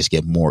that I just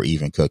get more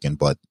even cooking.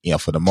 But,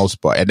 for the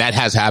most part, and that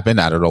has happened.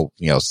 I don't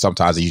know,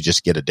 sometimes you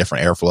just get a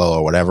different airflow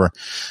or whatever.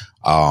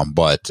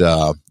 But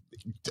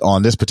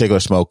on this particular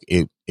smoke,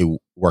 it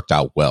worked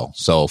out well.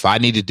 So if I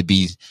needed to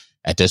be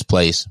at this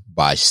place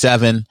by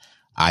 7,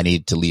 I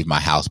needed to leave my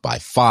house by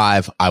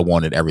 5. I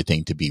wanted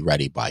everything to be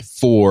ready by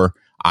 4.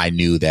 I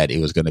knew that it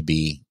was going to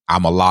be,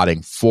 I'm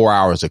allotting 4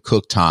 hours of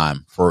cook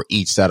time for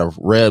each set of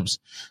ribs.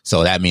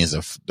 So that means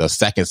the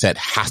second set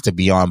has to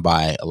be on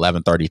by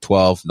 11:30,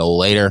 12, no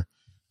later.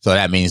 So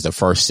that means the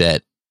first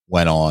set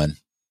went on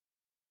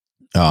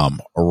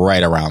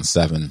right around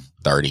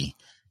 7:30,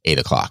 8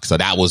 o'clock. So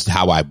that was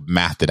how I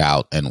mathed it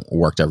out and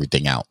worked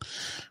everything out.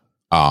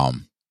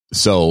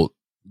 So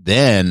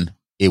then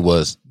it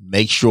was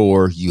make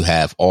sure you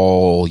have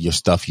all your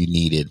stuff you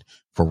needed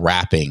for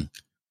wrapping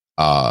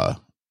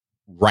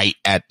right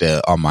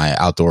on my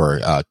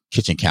outdoor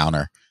kitchen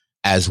counter,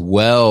 as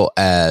well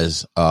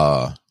as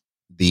a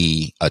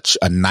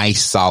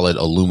nice solid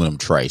aluminum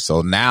tray.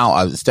 So now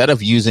instead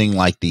of using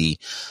like the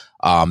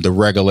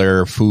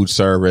regular food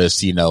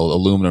service,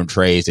 aluminum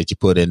trays that you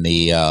put in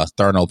the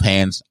thermal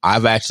pans,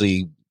 I've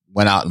actually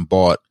went out and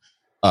bought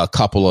a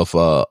couple of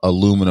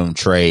aluminum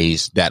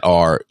trays that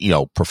are,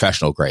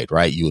 professional grade,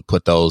 right? You would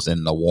put those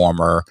in the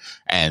warmer.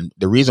 And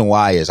the reason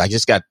why is I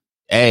got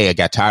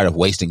tired of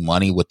wasting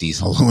money with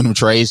these aluminum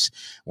trays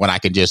when I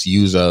can just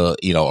use a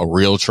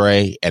real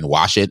tray and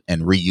wash it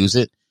and reuse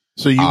it.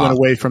 So you went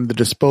away from the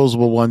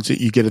disposable ones that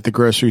you get at the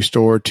grocery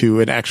store to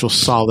an actual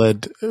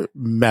solid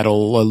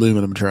metal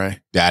aluminum tray.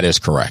 That is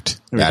correct.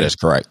 That is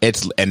correct.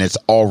 It's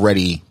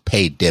already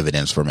paid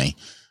dividends for me.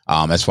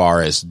 As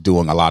far as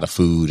doing a lot of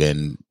food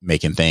and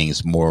making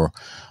things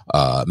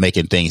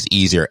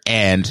easier.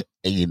 And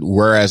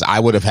whereas I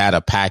would have had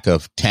a pack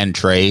of 10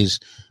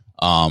 trays,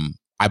 I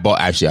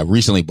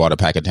recently bought a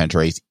pack of 10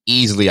 trays.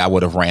 Easily, I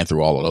would have ran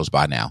through all of those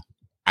by now.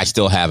 I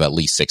still have at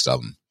least 6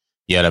 of them.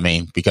 You know what I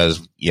mean?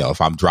 Because,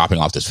 if I'm dropping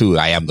off this food,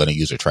 I am going to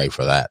use a tray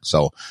for that.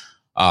 So,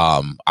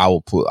 I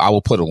will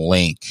put a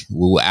link. We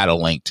will add a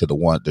link to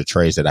the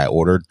trays that I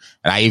ordered.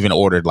 And I even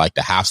ordered like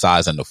the half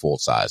size and the full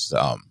size.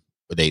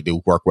 They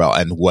do work well.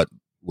 And what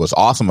was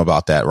awesome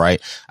about that,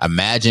 right?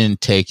 Imagine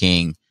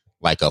taking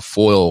like a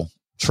foil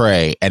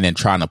tray and then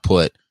trying to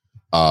put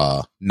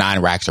 9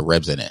 racks of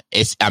ribs in it.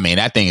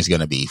 That thing is going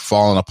to be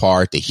falling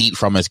apart. The heat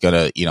from it's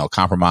going to,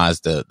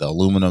 compromise the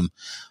aluminum.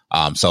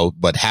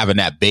 But having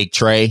that big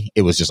tray,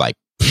 it was just like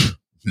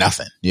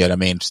nothing. You know what I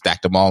mean?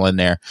 Stacked them all in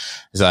there.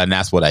 So, and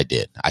that's what I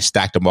did. I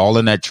stacked them all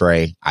in that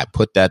tray. I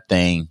put that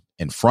thing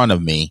in front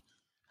of me.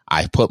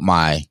 I put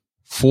my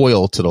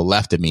foil to the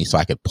left of me so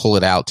I could pull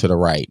it out to the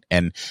right.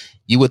 And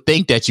you would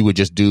think that you would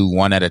just do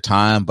one at a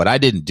time, but I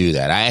didn't do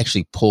that. I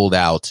actually pulled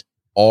out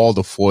all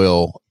the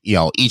foil,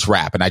 each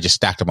wrap, and I just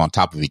stacked them on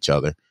top of each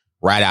other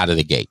right out of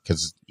the gate.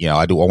 Cause,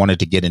 I wanted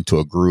to get into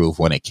a groove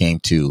when it came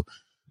to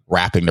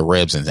wrapping the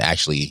ribs and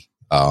actually,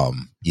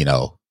 and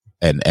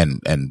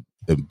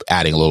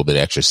adding a little bit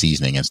of extra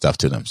seasoning and stuff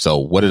to them. So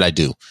what did I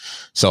do?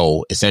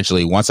 So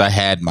essentially, once I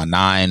had my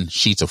 9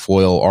 sheets of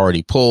foil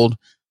already pulled,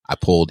 I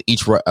pulled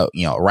each,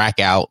 rack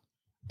out,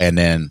 and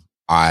then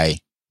I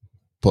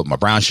put my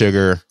brown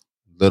sugar, a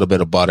little bit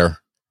of butter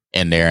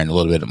in there, and a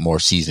little bit more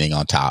seasoning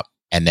on top.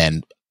 And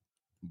then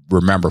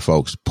remember,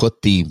 folks,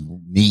 put the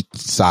meat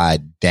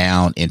side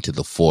down into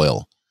the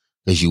foil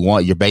because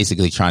you're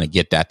basically trying to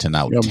get that to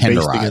now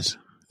tenderize.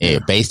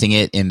 Basting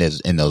it in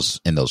those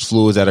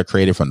fluids that are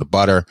created from the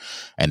butter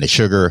and the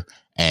sugar,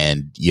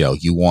 and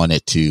you want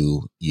it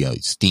to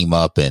steam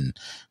up, and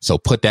so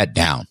put that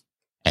down,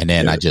 and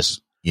then I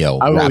just.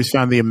 I've always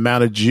found the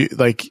amount of juice,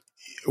 like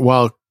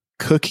while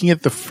cooking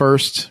it the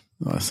first,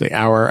 let's say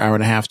hour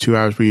and a half, 2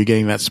 hours where you're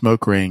getting that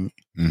smoke ring,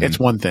 it's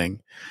one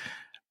thing.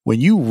 When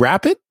you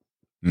wrap it,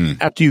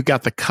 after you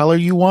got the color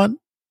you want,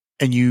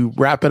 and you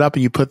wrap it up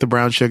and you put the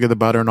brown sugar, the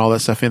butter, and all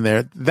that stuff in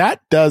there,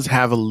 that does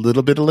have a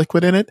little bit of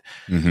liquid in it.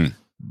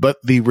 But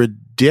the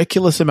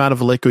ridiculous amount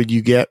of liquid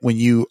you get when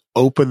you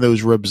open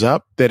those ribs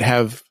up that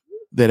have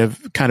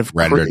kind of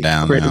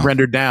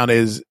rendered down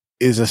is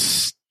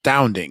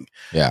astounding.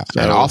 Yeah.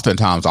 So, and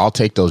oftentimes I'll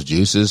take those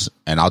juices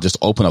and I'll just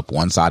open up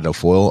one side of the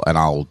foil and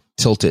I'll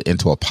tilt it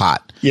into a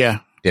pot. Yeah.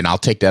 Then I'll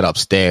take that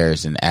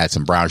upstairs and add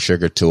some brown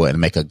sugar to it and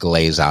make a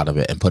glaze out of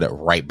it and put it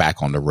right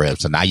back on the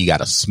ribs. So now you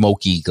got a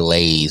smoky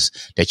glaze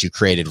that you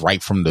created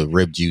right from the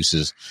rib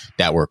juices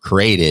that were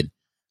created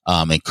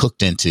and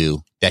cooked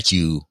into that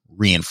you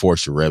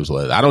reinforce your ribs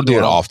with. I don't do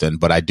it often,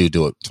 but I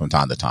do it from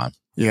time to time.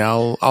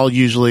 Yeah. I'll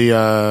usually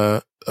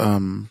add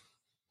it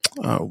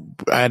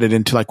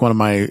into like one of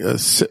my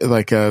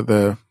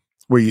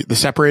the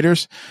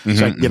separators, so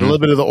I can get a little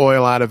bit of the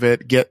oil out of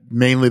it, get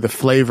mainly the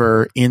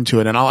flavor into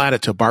it, and I'll add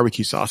it to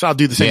barbecue sauce. I'll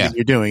do the same thing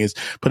you're doing, is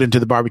put it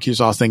into the barbecue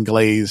sauce, then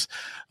glaze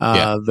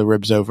the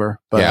ribs over.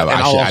 But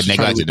I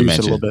neglected to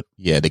mention,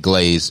 the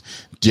glaze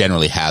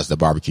generally has the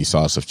barbecue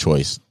sauce of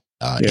choice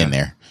in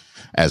there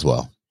as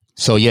well.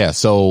 So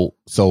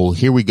so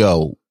here we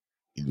go.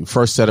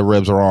 First set of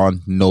ribs are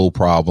on, no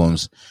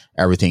problems.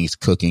 Everything's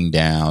cooking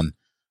down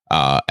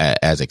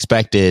as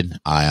expected.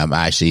 I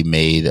actually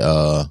made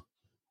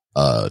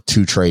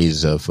 2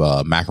 trays of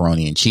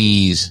macaroni and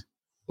cheese,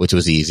 which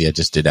was easy. I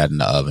just did that in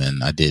the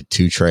oven. I did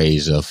 2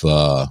 trays of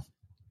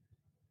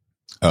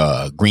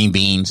green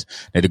beans.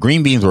 Now the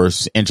green beans were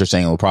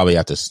interesting. We'll probably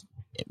have to,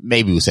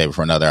 maybe we'll save it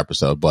for another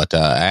episode, but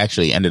I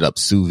actually ended up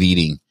sous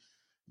videing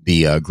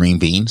the green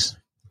beans,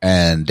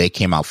 and they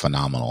came out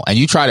phenomenal. And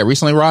you tried it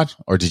recently, Rod,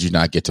 or did you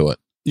not get to it?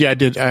 Yeah, I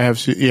did.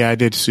 I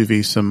did sous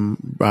vide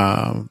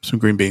some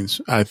green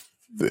beans.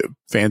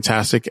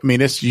 Fantastic. I mean,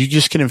 you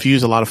just can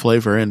infuse a lot of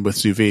flavor in with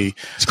sous vide.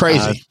 It's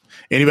crazy.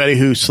 Anybody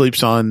who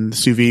sleeps on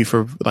sous vide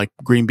for like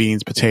green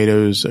beans,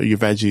 potatoes, or your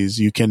veggies,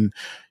 you can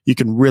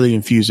really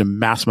infuse a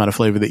mass amount of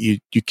flavor that you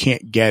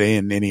can't get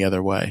in any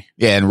other way.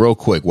 Yeah. And real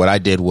quick, what I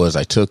did was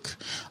I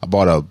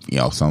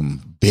bought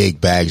some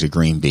big bags of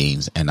green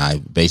beans, and I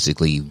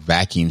basically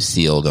vacuum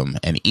sealed them.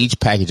 And each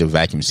package of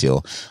vacuum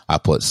seal, I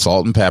put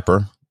salt and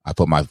pepper. I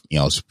put my,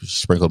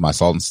 sprinkled my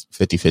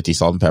 50-50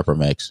 salt and pepper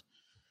mix.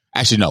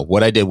 Actually, no,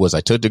 what I did was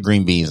I took the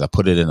green beans, I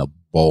put it in a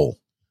bowl.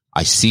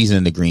 I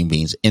seasoned the green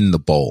beans in the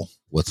bowl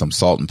with some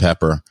salt and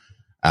pepper,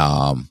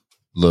 a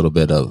little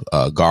bit of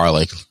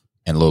garlic,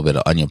 and a little bit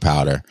of onion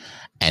powder.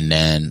 And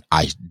then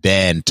I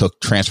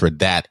transferred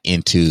that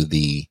into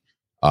the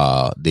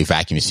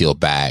vacuum sealed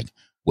bag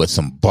with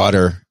some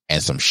butter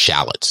and some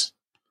shallots,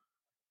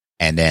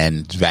 and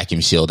then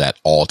vacuum sealed that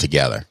all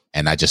together.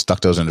 And I just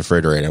stuck those in the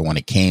refrigerator when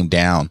it came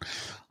down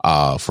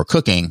for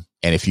cooking.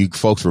 And if you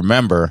folks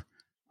remember,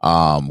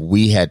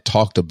 we had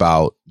talked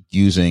about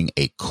using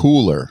a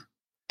cooler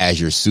as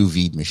your sous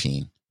vide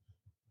machine.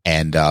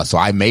 And so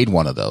I made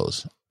one of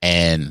those.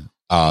 And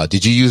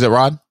did you use it,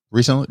 Rod,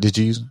 recently? Did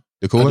you use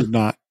the cooler? I did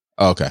not.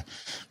 Oh, okay.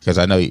 Because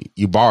I know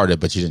you borrowed it,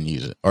 but you didn't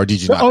use it. Or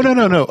did you not? Oh,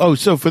 no. Oh,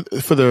 so for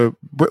the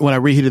when I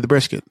reheated the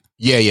brisket.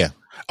 Yeah.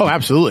 Oh,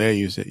 absolutely. I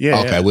used it.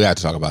 Yeah. Okay. We have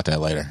to talk about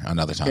that later,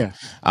 another time. Yeah.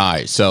 All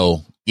right.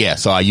 So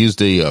I used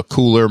the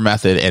cooler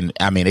method, and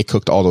I mean, it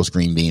cooked all those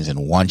green beans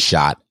in one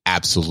shot,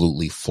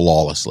 absolutely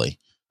flawlessly.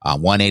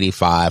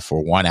 185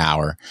 for 1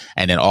 hour.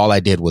 And then all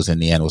I did was in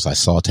the end was I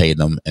sauteed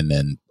them and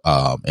then,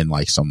 in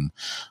like some,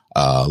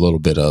 little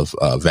bit of,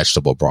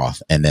 vegetable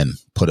broth, and then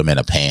put them in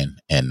a pan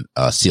and,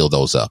 sealed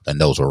those up, and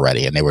those were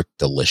ready, and they were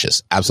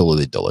delicious.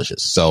 Absolutely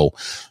delicious. So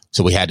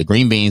we had the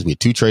green beans. We had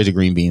 2 trays of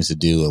green beans to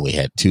do, and we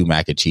had 2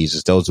 mac and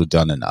cheeses. Those were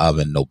done in the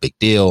oven. No big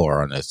deal,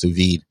 or on a sous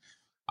vide.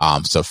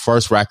 So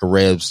first rack of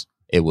ribs,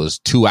 it was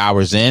 2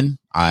 hours in,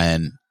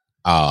 and,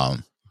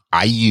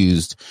 I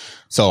used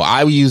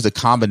a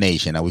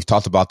combination, and we've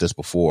talked about this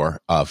before,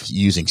 of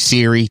using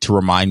Siri to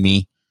remind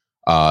me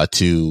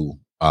to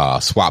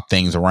swap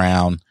things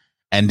around.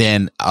 And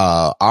then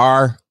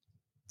our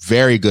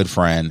very good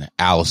friend,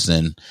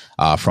 Allison,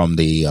 from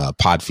the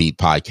Podfeet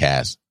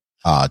podcast,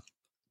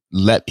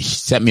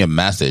 sent me a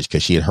message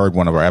because she had heard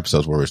one of our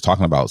episodes where we was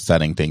talking about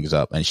setting things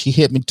up. And she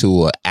hit me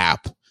to an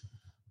app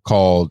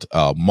called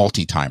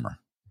Multi-Timer.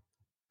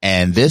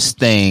 And this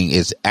thing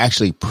is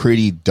actually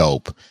pretty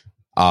dope.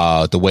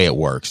 The way it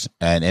works.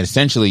 And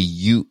essentially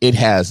it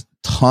has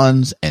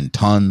tons and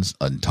tons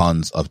and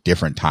tons of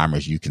different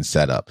timers you can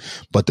set up.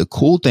 But the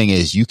cool thing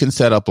is you can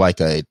set up like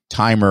a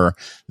timer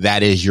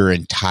that is your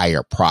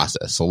entire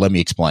process. So let me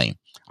explain.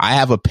 I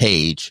have a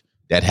page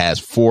that has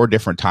 4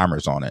 different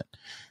timers on it.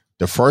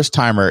 The first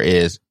timer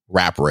is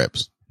wrap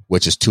ribs,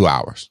 which is 2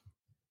 hours.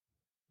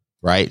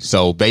 Right?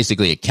 So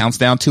basically it counts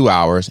down 2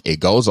 hours,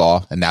 it goes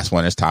off, and that's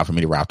when it's time for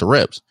me to wrap the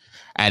ribs.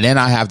 And then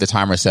I have the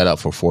timer set up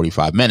for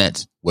 45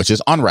 minutes, which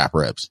is unwrap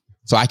ribs.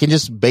 So I can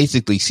just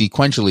basically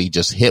sequentially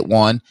just hit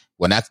one.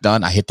 When that's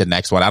done, I hit the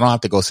next one. I don't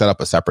have to go set up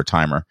a separate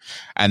timer.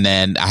 And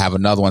then I have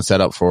another one set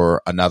up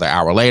for another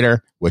hour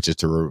later, which is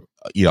to,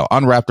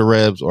 unwrap the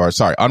ribs.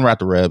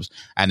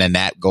 And then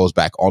that goes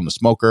back on the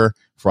smoker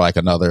for like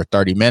another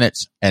 30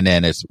 minutes. And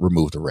then it's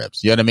remove the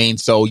ribs. You know what I mean?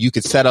 So you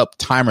could set up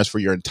timers for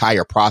your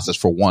entire process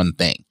for one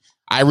thing.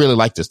 I really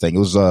like this thing. It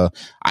was, I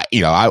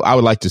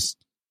would like to,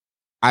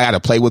 I got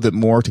to play with it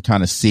more to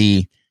kind of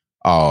see,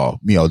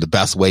 the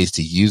best ways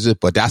to use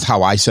it. But that's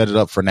how I set it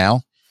up for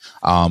now.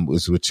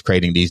 Was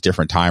creating these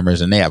different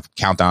timers, and they have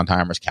countdown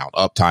timers, count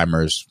up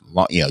timers.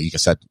 You can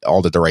set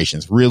all the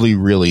durations. Really,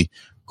 really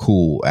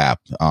cool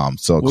app.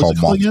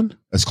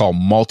 It's called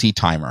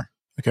Multi-Timer.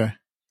 Okay.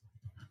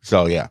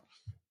 So yeah.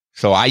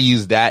 So I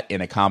use that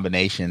in a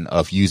combination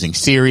of using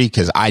Siri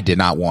because I did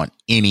not want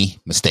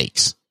any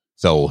mistakes.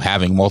 So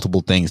having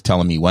multiple things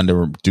telling me when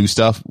to do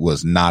stuff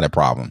was not a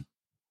problem.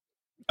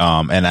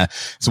 And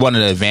it's one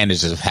of the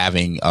advantages of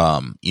having,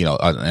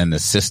 an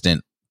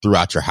assistant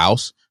throughout your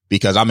house,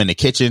 because I'm in the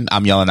kitchen,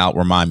 I'm yelling out,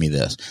 remind me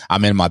this.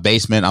 I'm in my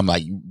basement, I'm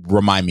like,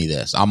 remind me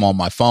this. I'm on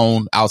my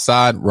phone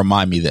outside,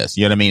 remind me this.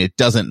 You know what I mean? It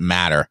doesn't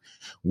matter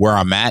where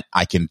I'm at.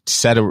 I can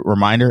set a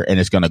reminder and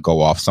it's going to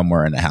go off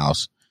somewhere in the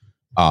house,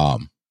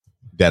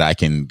 that I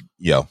can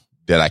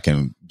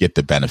get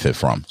the benefit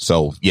from.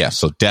 So yeah,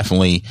 so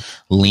definitely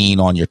lean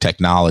on your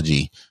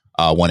technology,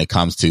 when it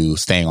comes to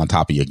staying on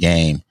top of your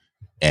game.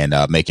 And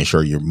making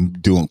sure you're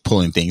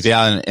pulling things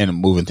out and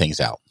moving things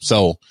out.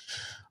 So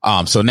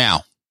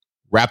now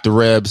wrap the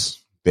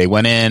ribs. They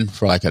went in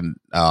for like and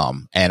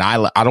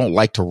I don't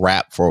like to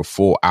wrap for a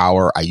full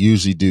hour. I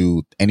usually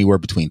do anywhere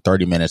between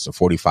 30 minutes and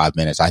 45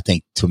 minutes. I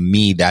think to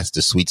me, that's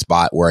the sweet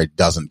spot where it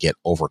doesn't get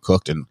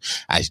overcooked. And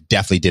I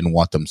definitely didn't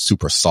want them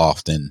super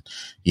soft and,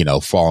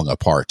 falling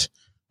apart.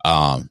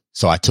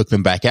 So I took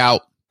them back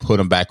out, put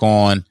them back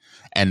on.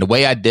 And the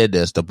way I did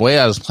this, the way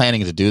I was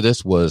planning to do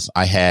this was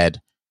I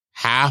had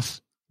 8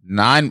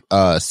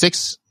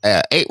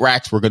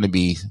 racks were going to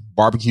be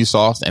barbecue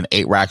sauce and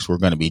 8 racks were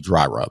going to be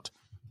dry rubbed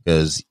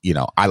because,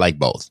 I like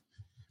both.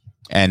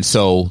 And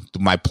so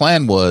my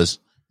plan was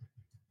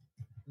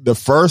the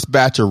first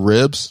batch of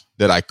ribs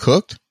that I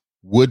cooked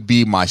would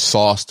be my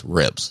sauced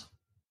ribs,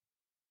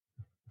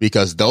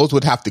 because those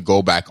would have to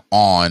go back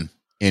on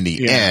in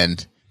the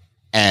end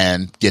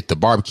and get the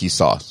barbecue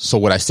sauce. So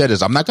what I said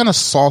is I'm not going to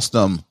sauce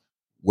them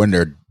when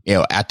they're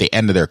at the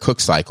end of their cook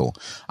cycle.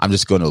 I'm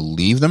just going to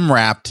leave them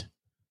wrapped.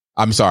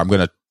 I'm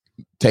going to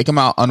take them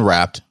out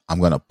unwrapped. I'm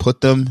going to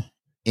put them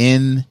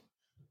in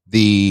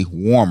the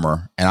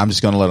warmer, and I'm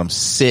just going to let them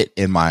sit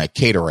in my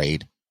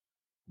Caterade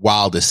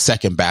while the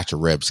second batch of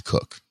ribs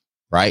cook.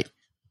 Right.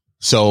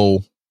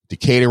 So the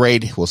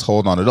Caterade was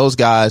holding on to those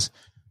guys.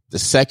 The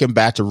second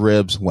batch of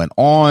ribs went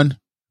on.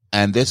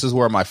 And this is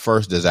where my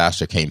first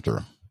disaster came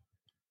through.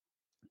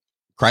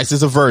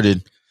 Crisis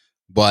averted,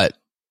 but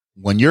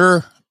when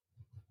you're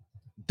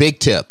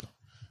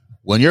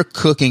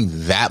cooking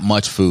that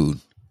much food,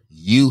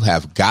 you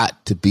have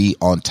got to be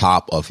on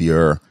top of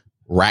your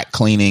rack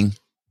cleaning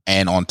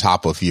and on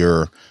top of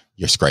your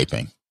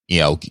scraping,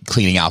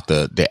 cleaning out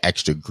the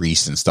extra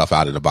grease and stuff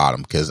out of the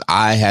bottom. Cause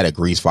I had a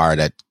grease fire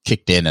that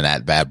kicked in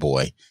that bad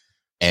boy.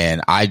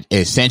 And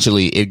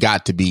it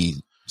got to be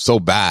so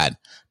bad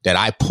that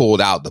I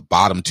pulled out the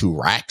bottom 2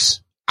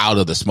 racks out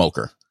of the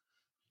smoker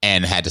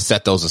and had to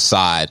set those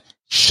aside,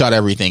 shut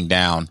everything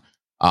down.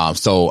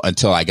 So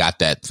until I got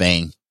that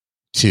thing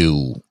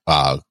to,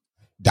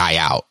 die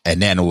out.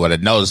 And then what I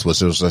noticed was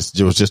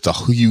there was just a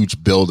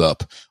huge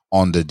buildup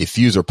on the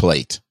diffuser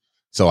plate.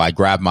 So I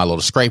grabbed my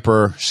little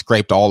scraper,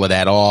 scraped all of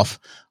that off,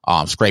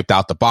 scraped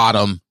out the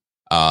bottom.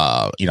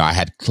 I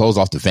had closed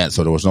off the vent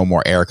so there was no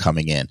more air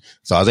coming in.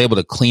 So I was able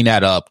to clean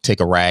that up, take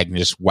a rag and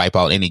just wipe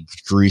out any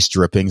grease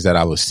drippings that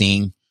I was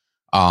seeing,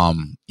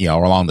 along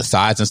the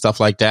sides and stuff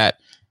like that.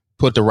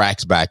 Put the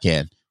racks back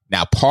in.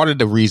 Now, part of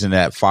the reason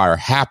that fire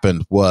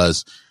happened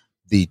was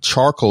the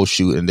charcoal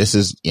chute. And this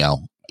is,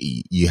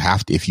 you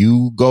have to, if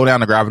you go down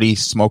the gravity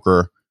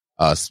smoker,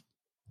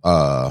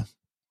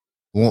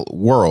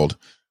 world,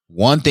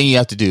 one thing you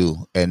have to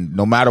do, and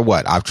no matter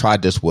what, I've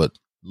tried this with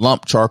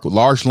lump charcoal,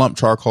 large lump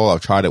charcoal.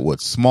 I've tried it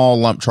with small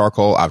lump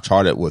charcoal. I've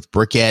tried it with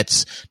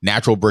briquettes,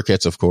 natural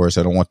briquettes, of course.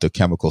 I don't want the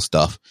chemical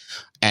stuff.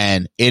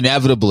 And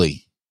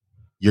inevitably,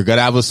 you're going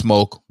to have a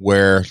smoke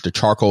where the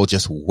charcoal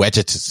just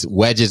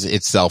wedges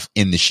itself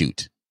in the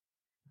chute.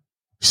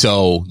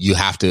 So you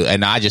have to,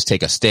 and I just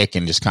take a stick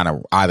and just kind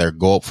of either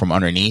go up from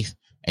underneath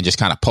and just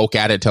kind of poke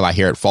at it till I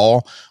hear it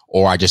fall,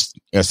 or I just,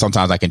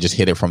 sometimes I can just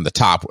hit it from the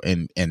top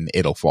and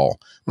it'll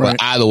fall. Right.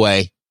 But either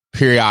way,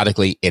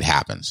 periodically it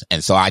happens.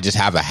 And so I just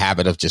have a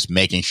habit of just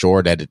making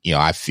sure that,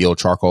 I feel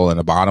charcoal in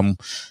the bottom,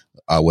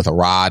 with a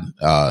rod,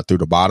 through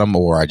the bottom,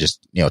 or I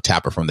just,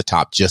 tap it from the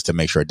top just to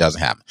make sure it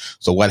doesn't happen.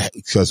 So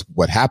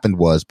what happened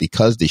was,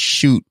 because the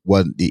chute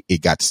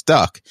it got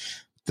stuck,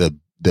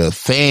 the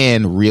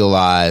fan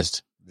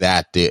realized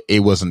that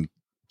it wasn't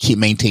keep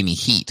maintaining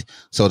heat.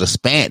 So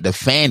the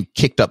fan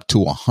kicked up to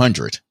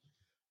 100.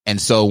 And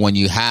so when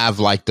you have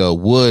like the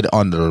wood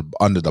under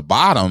the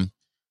bottom,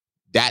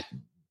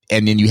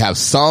 and then you have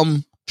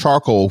some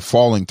charcoal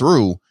falling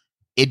through,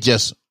 it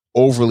just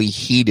overly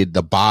heated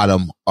the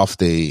bottom of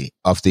the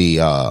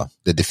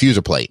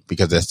diffuser plate,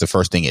 because that's the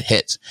first thing it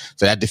hits.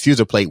 So that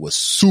diffuser plate was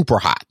super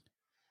hot,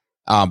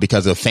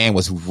 because the fan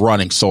was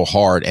running so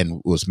hard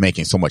and was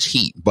making so much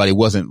heat, but it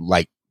wasn't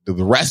like the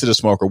rest of the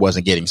smoker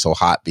wasn't getting so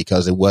hot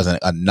because it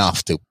wasn't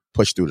enough to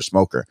push through the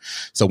smoker.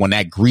 So when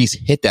that grease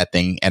hit that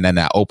thing and then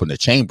I opened the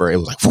chamber, it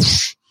was like,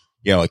 whoosh,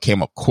 it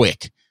came up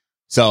quick.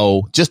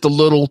 So just a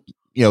little,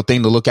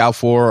 thing to look out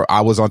for.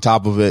 I was on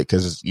top of it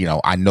because,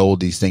 I know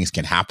these things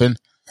can happen.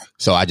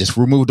 So I just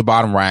removed the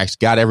bottom racks,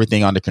 got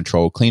everything under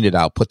control, cleaned it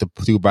out, put the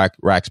 2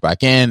 racks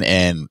back in,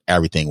 and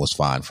everything was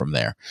fine from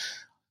there.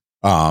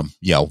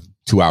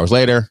 2 hours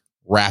later,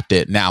 wrapped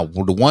it. Now,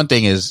 the one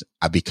thing is,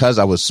 because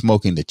I was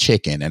smoking the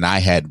chicken and I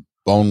had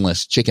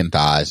boneless chicken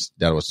thighs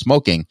that I was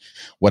smoking,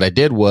 what I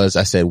did was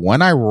I said,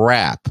 when I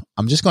wrap,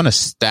 I'm just going to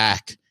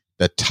stack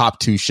the top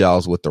 2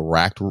 shells with the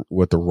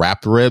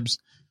wrapped ribs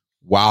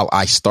while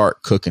I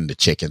start cooking the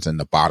chickens in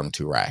the bottom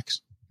 2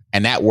 racks.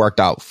 And that worked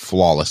out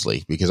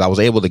flawlessly because I was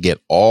able to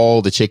get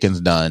all the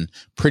chickens done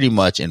pretty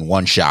much in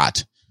one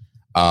shot,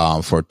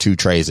 for 2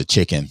 trays of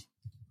chicken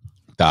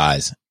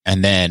thighs.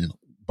 And then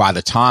by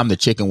the time the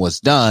chicken was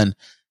done,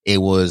 it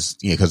was,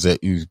 because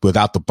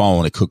without the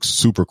bone, it cooks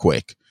super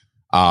quick.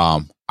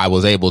 I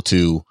was able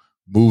to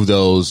move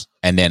those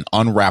and then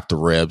unwrap the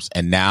ribs,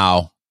 and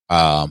now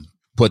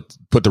put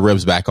the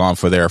ribs back on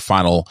for their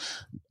final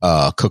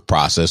cook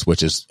process,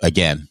 which is,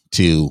 again,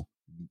 to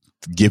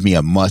give me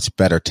a much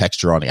better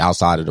texture on the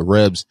outside of the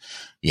ribs.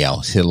 Hit a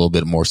little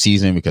bit more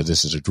seasoning because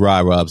this is a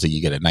dry rub, so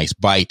you get a nice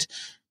bite.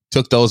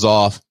 Took those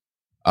off,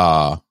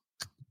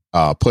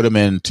 put them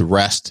in to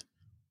rest.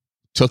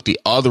 Took the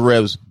other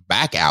ribs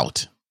back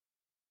out.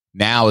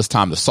 Now it's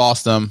time to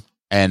sauce them.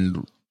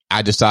 And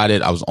I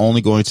decided I was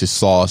only going to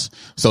sauce.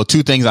 So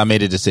 2 things, I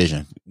made a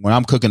decision. When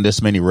I'm cooking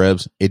this many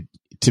ribs,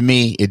 to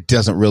me, it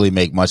doesn't really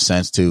make much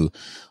sense to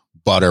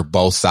butter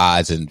both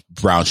sides and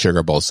brown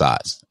sugar both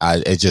sides.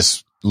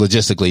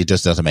 Logistically, it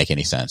just doesn't make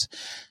any sense.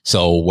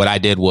 So what I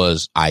did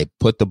was I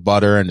put the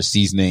butter and the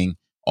seasoning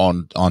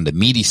on the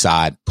meaty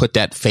side, put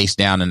that face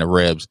down in the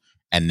ribs,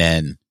 and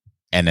then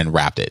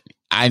wrapped it.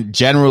 I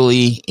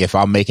generally, if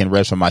I'm making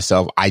ribs for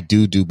myself, I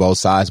do both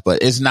sides,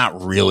 but it's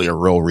not really a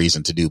real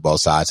reason to do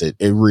both sides. It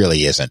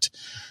really isn't,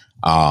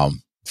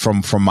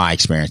 from my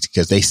experience,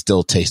 because they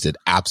still tasted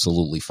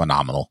absolutely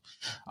phenomenal.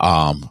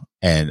 And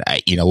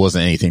it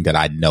wasn't anything that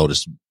I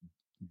noticed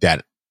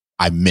that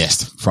I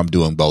missed from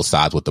doing both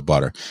sides with the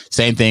butter.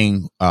 Same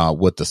thing,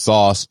 with the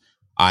sauce.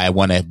 I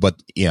went ahead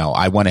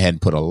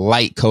and put a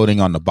light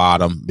coating on the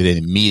bottom, but then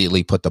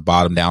immediately put the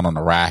bottom down on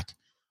the rack.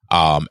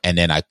 And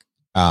then I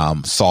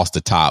sauce the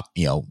top,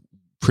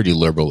 pretty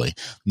liberally.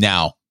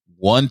 Now,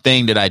 one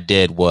thing that I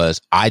did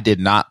was I did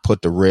not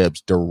put the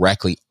ribs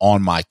directly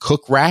on my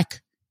cook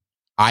rack.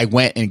 I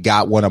went and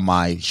got one of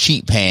my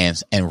sheet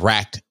pans and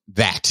racked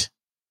that,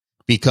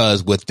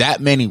 because with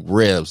that many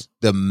ribs,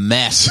 the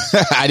mess,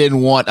 I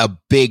didn't want a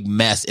big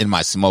mess in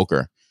my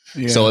smoker.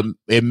 Yeah. So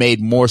it made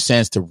more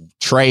sense to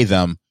tray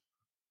them,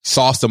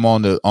 sauce them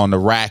on the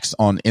racks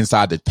on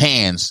inside the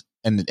pans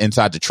and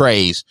inside the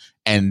trays,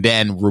 and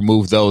then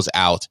remove those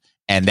out.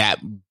 And that,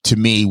 to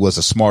me, was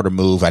a smarter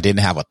move. I didn't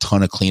have a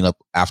ton of cleanup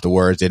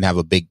afterwards. Didn't have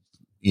a big,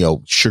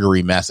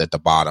 sugary mess at the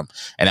bottom.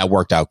 And that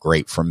worked out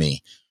great for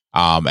me.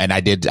 And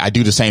I do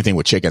the same thing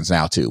with chickens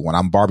now too. When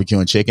I'm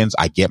barbecuing chickens,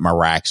 I get my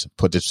racks,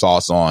 put the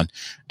sauce on,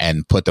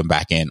 and put them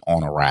back in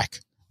on a rack,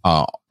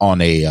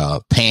 on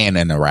a pan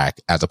in the rack,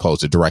 as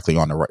opposed to directly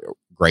on the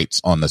grates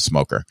on the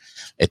smoker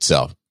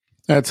itself.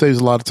 That saves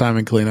a lot of time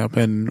in cleanup.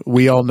 And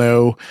we all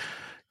know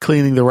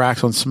cleaning the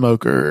racks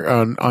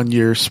on on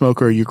your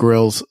smoker or your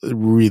grills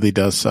really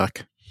does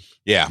suck.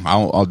 Yeah,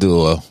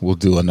 we'll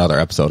do another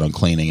episode on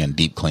cleaning and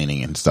deep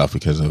cleaning and stuff,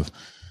 because of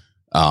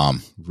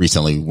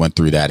recently went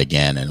through that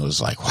again, and it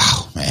was like,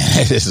 wow,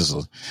 man, this is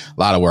a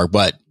lot of work.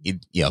 But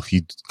a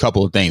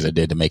couple of things I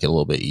did to make it a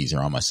little bit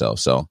easier on myself.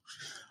 So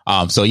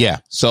yeah.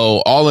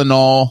 So all in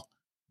all,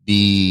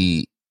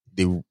 the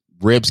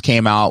ribs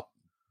came out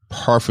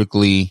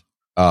perfectly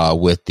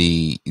with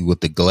the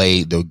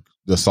glaze,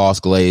 the sauce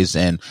glaze.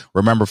 And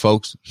remember,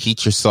 folks,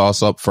 heat your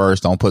sauce up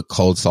first. Don't put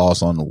cold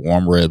sauce on the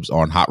warm ribs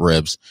or on hot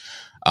ribs.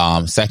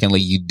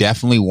 Secondly, you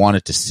definitely want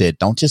it to sit.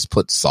 Don't just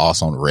put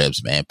sauce on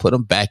ribs, man. Put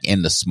them back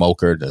in the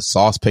smoker. The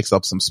sauce picks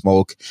up some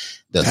smoke.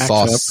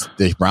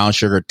 The brown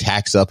sugar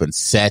tacks up and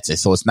sets. And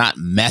so it's not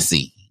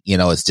messy.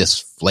 It's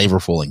just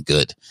flavorful and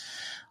good.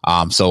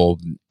 So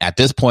at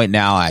this point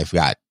now, I've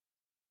got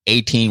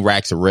 18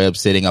 racks of ribs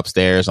sitting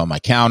upstairs on my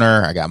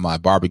counter. I got my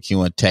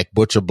barbecue and tech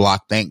butcher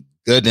block. Thank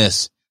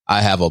goodness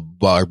I have a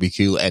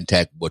barbecue and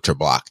tech butcher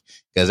block,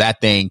 because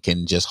that thing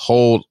can just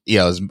hold,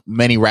 as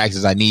many racks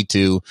as I need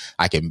to.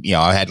 I can,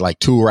 I had like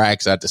 2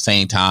 racks at the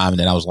same time. And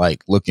then I was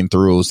like looking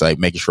through, so like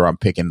making sure I'm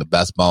picking the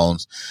best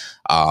bones,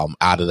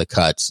 out of the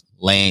cuts,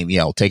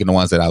 taking the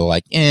ones that I was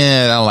like,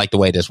 I don't like the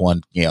way this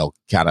one,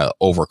 kind of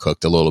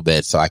overcooked a little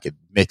bit. So I could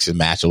mix and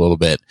match a little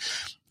bit,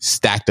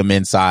 stack them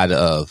inside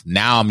of,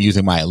 now I'm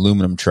using my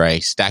aluminum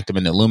tray, stacked them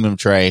in the aluminum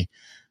tray,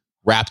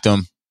 wrapped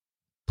them,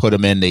 put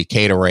them in the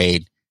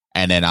Caterade.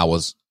 And then I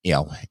was,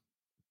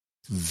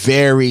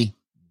 very,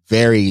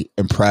 very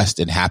impressed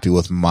and happy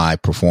with my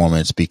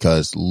performance,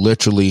 because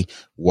literally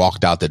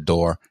walked out the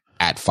door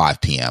at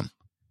 5 p.m.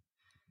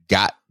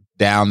 Got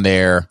down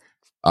there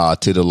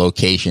to the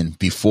location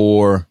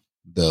before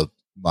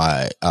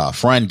my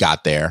friend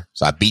got there.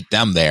 So I beat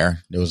them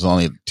there. There was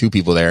only 2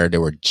 people there. They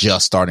were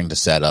just starting to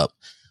set up.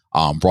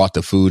 Brought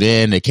the food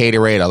in the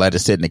Caterade. I let it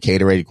sit in the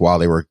Caterade while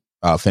they were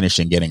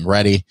finishing getting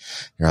ready.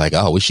 They're like,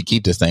 oh, we should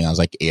keep this thing. I was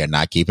like, you're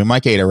not keeping my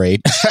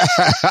Caterade.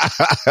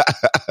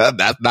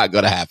 That's not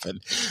going to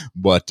happen.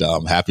 But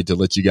I'm happy to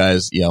let you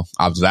guys,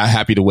 I was that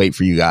happy to wait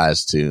for you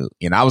guys to,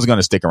 I was going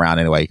to stick around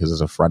anyway, because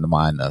there's a friend of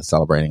mine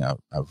celebrating a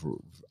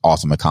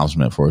awesome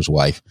accomplishment for his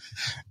wife.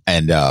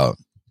 And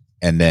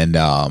then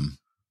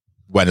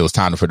when it was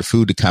time for the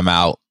food to come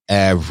out,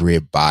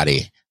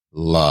 everybody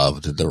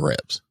loved the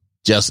ribs.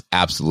 Just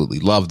absolutely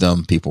loved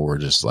them. People were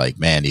just like,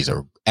 man, these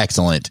are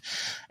excellent.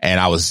 And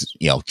I was,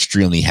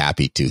 extremely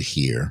happy to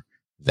hear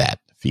that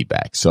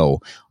feedback. So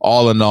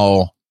all in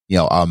all,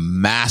 a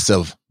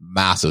massive,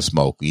 massive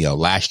smoke.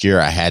 Last year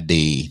I had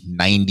the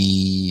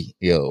 90,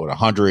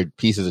 100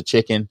 pieces of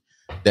chicken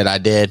that I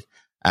did.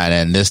 And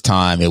then this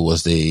time it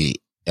was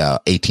the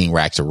 18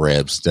 racks of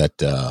ribs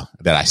that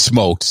I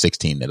smoked,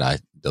 16 that I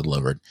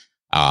delivered.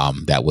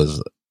 That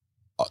was,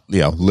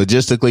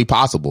 logistically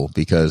possible,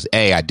 because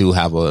I do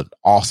have an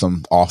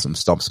awesome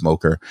stump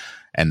smoker,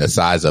 and the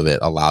size of it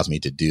allows me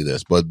to do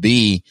this. But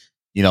B,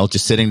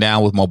 just sitting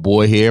down with my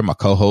boy here, my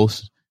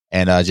co-host,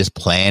 and just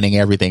planning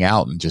everything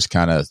out, and just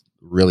kind of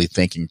really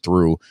thinking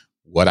through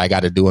what I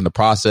got to do in the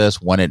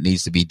process, when it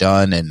needs to be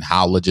done, and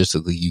how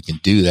logistically you can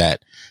do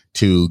that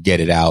to get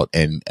it out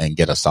and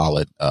get a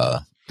solid,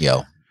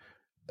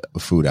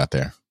 food out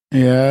there.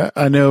 Yeah,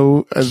 I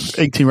know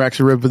 18 racks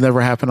of ribs would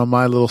never happen on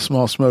my little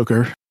small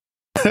smoker.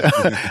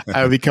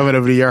 I would be coming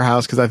over to your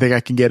house, because I think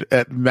I can get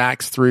at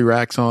max 3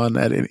 racks on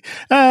at any.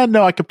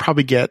 No, I could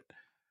probably get.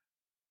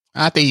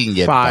 I think you can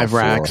get 5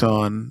 racks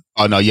on.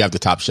 Oh no, you have the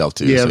top shelf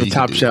too. Yeah, so the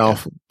top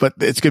shelf, but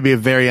it's going to be a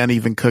very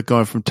uneven cook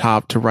going from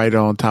top to right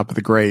on top of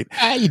the grate.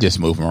 You just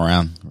move them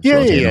around.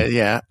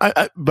 Yeah.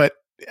 But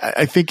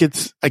I think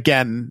it's,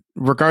 again,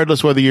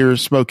 regardless whether you're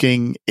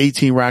smoking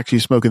 18 racks,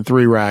 you're smoking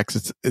 3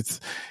 racks,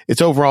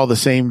 it's overall the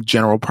same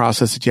general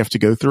process that you have to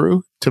go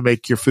through to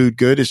make your food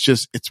good.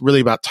 It's really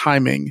about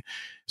timing.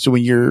 So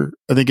when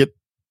I think at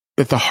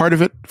the heart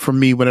of it, for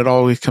me, when it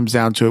always comes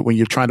down to it, when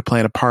you're trying to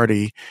plan a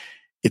party,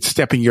 it's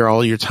stepping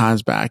all your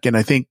times back. And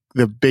I think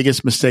the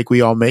biggest mistake we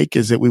all make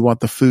is that we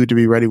want the food to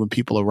be ready when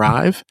people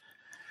arrive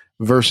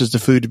versus the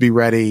food to be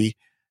ready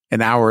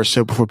an hour or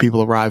so before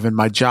people arrive. And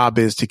my job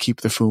is to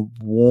keep the food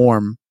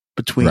warm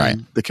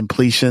between the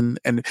completion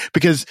and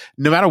because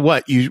no matter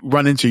what you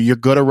run into, you're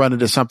going to run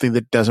into something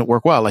that doesn't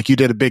work well. Like you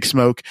did a big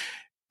smoke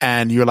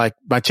and you're like,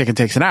 my chicken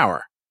takes an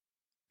hour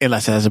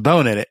unless it has a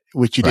bone in it,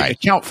 which you didn't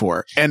account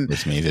for. And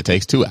which means it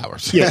takes 2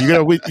 hours. Yeah.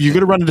 You're going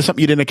to run into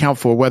something you didn't account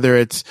for, whether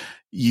it's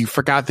you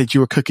forgot that you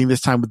were cooking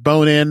this time with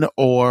bone in,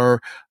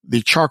 or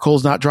the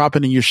charcoal's not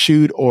dropping in your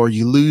chute, or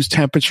you lose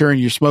temperature in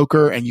your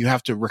smoker and you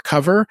have to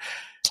recover.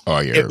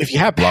 Or if you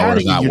have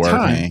padding in your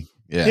time,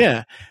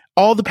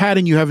 all the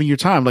padding you have in your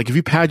time, like if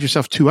you pad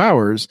yourself 2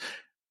 hours,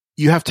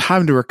 you have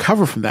time to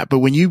recover from that. But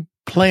when you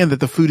plan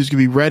that the food is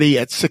going to be ready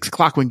at 6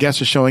 o'clock when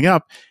guests are showing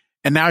up,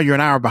 and now you're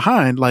an hour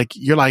behind, like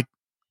you're like,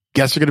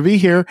 guests are going to be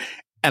here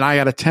and I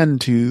got to tend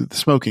to the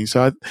smoking.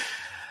 So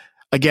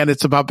again,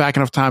 it's about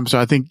backing off time. So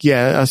I think,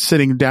 us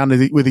sitting down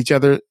with each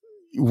other,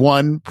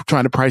 one,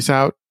 trying to price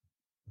out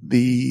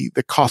the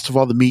cost of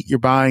all the meat you're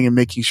buying and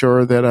making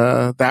sure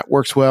that, that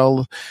works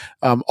well,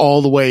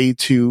 all the way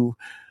to,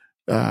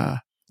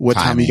 what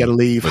time you got to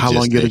leave, how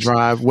long you got to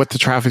drive, what the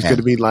traffic's going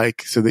to be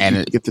like so that you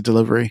can get the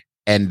delivery.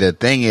 And the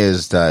thing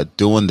is that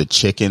doing the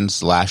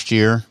chickens last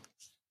year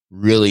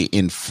really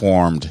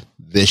informed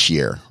this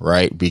year,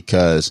 right?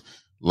 Because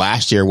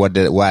last year, what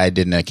I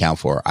didn't account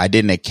for? I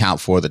didn't account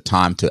for the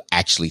time to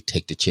actually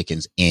take the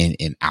chickens in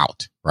and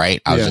out,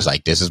 right? I was just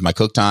like, this is my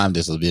cook time.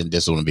 This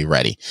will be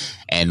ready.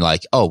 And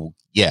like,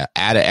 add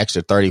an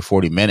extra 30,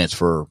 40 minutes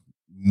for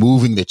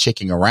moving the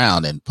chicken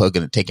around and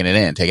taking it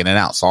in, taking it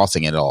out,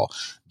 saucing it all,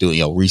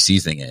 doing,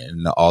 reseasoning it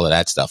and all of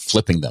that stuff,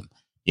 flipping them.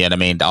 You know what I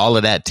mean? All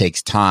of that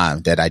takes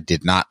time that I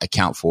did not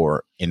account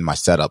for in my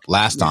setup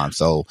last time.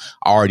 So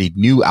I already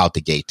knew out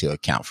the gate to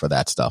account for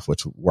that stuff,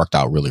 which worked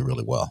out really,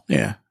 really well.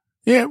 Yeah.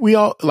 Yeah. We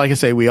all, like I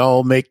say,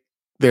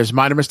 there's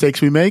minor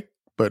mistakes we make,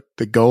 but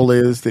the goal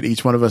is that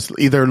each one of us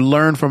either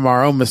learn from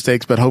our own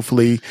mistakes, but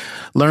hopefully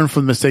learn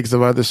from the mistakes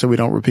of others so we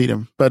don't repeat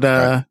them.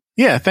 But,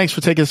 thanks for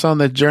taking us on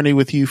the journey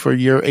with you for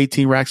your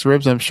 18 racks of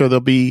ribs. I'm sure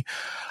there'll be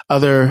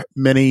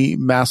many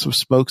massive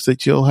smokes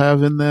that you'll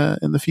have in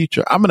the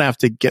future. I'm going to have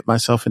to get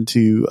myself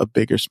into a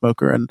bigger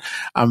smoker, and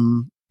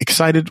I'm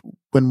excited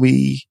when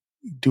we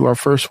do our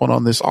first one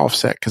on this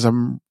offset, because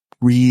I'm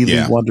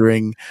really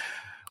wondering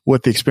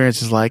what the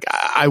experience is like.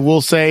 I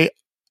will say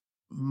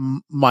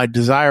my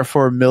desire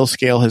for a mill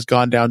scale has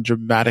gone down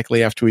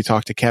dramatically after we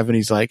talked to Kevin.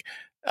 He's like,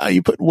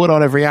 you put wood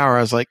on every hour.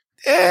 I was like,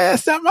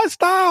 it's not my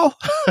style.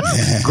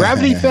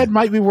 Gravity fed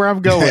might be where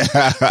I'm going.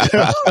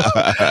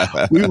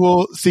 We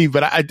will see,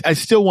 but I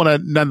still want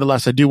to,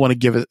 nonetheless, I do want to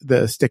give it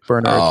the stick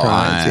burner a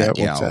try.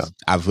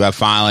 I've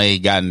finally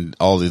gotten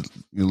all the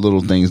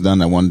little things done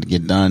that I wanted to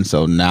get done.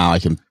 So now I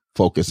can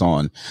focus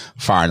on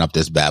firing up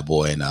this bad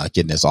boy and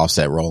getting this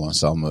offset rolling.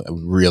 So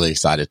I'm really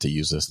excited to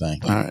use this thing.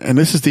 And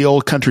this is the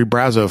old country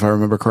Brazo, if I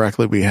remember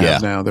correctly, we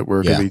have now that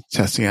we're going to be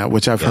testing out,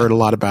 which I've heard a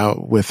lot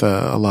about with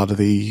a lot of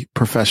the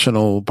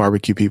professional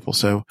barbecue people.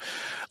 So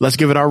let's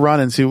give it our run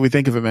and see what we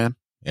think of it, man.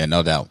 Yeah,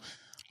 no doubt.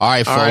 All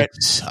right,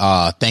 folks.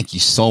 Thank you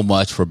so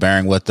much for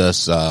bearing with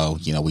us.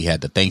 We had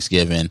the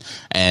Thanksgiving,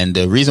 and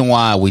the reason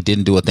why we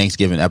didn't do a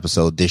Thanksgiving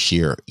episode this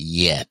year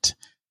yet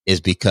is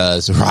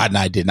because Rod and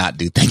I did not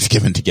do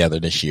Thanksgiving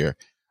together this year,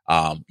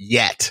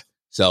 yet.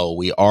 So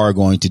we are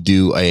going to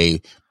do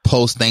a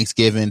post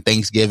Thanksgiving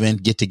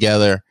get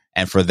together.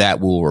 And for that,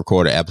 we'll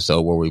record an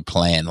episode where we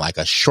plan like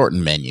a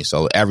shortened menu.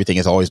 So everything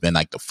has always been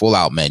like the full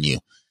out menu.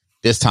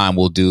 This time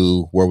we'll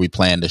do where we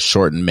plan the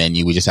shortened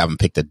menu. We just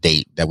haven't picked a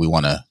date that we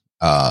want to,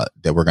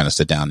 that we're going to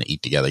sit down and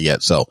eat together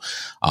yet. So,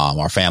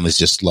 our families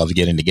just love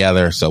getting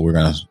together. So we're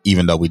going to,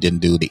 even though we didn't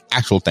do the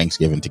actual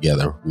Thanksgiving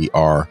together, we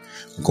are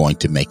going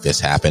to make this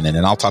happen. And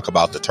then I'll talk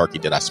about the turkey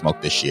that I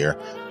smoked this year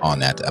on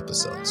that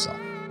episode. So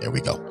there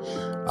we go.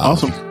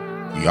 Awesome.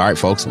 All right,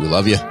 folks. We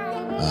love you.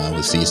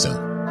 We'll see you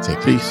soon. Take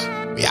care. Peace.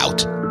 We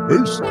out.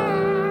 Peace.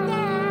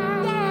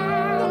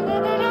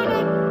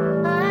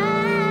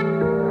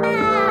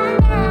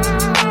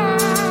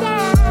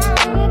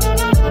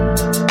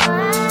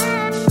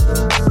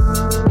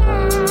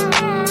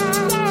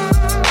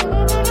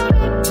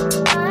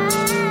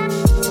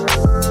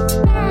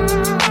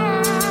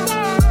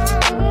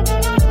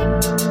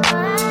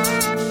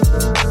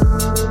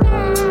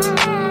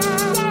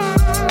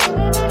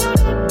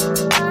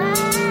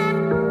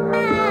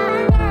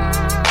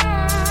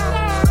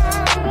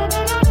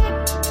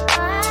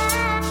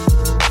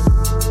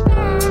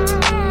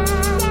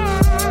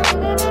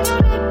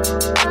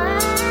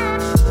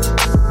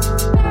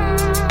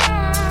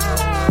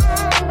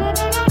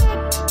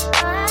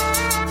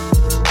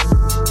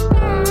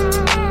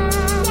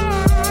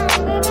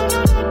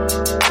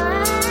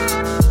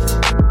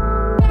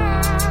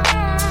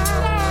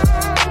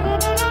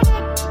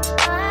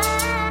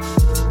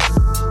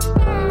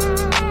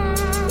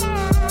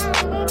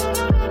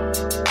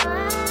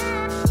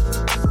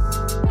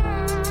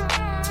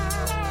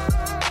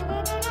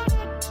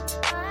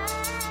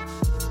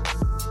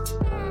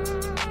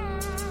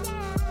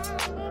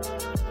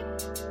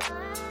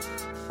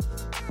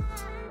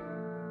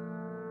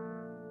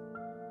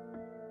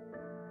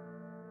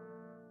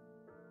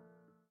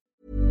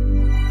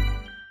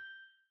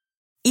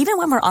 Even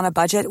when we're on a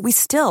budget, we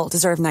still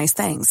deserve nice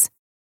things.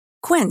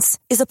 Quince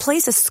is a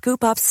place to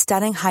scoop up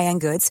stunning high-end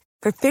goods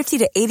for 50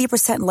 to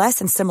 80% less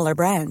than similar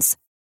brands.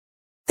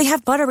 They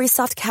have buttery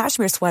soft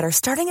cashmere sweaters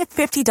starting at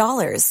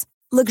 $50,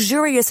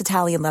 luxurious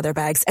Italian leather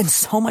bags, and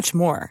so much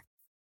more.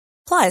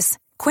 Plus,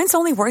 Quince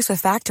only works with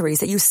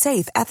factories that use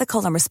safe,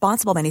 ethical, and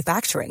responsible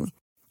manufacturing.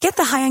 Get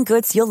the high-end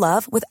goods you'll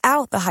love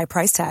without the high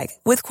price tag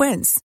with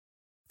Quince.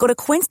 Go to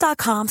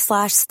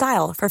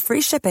quince.com/style for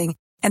free shipping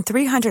and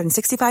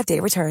 365-day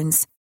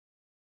returns.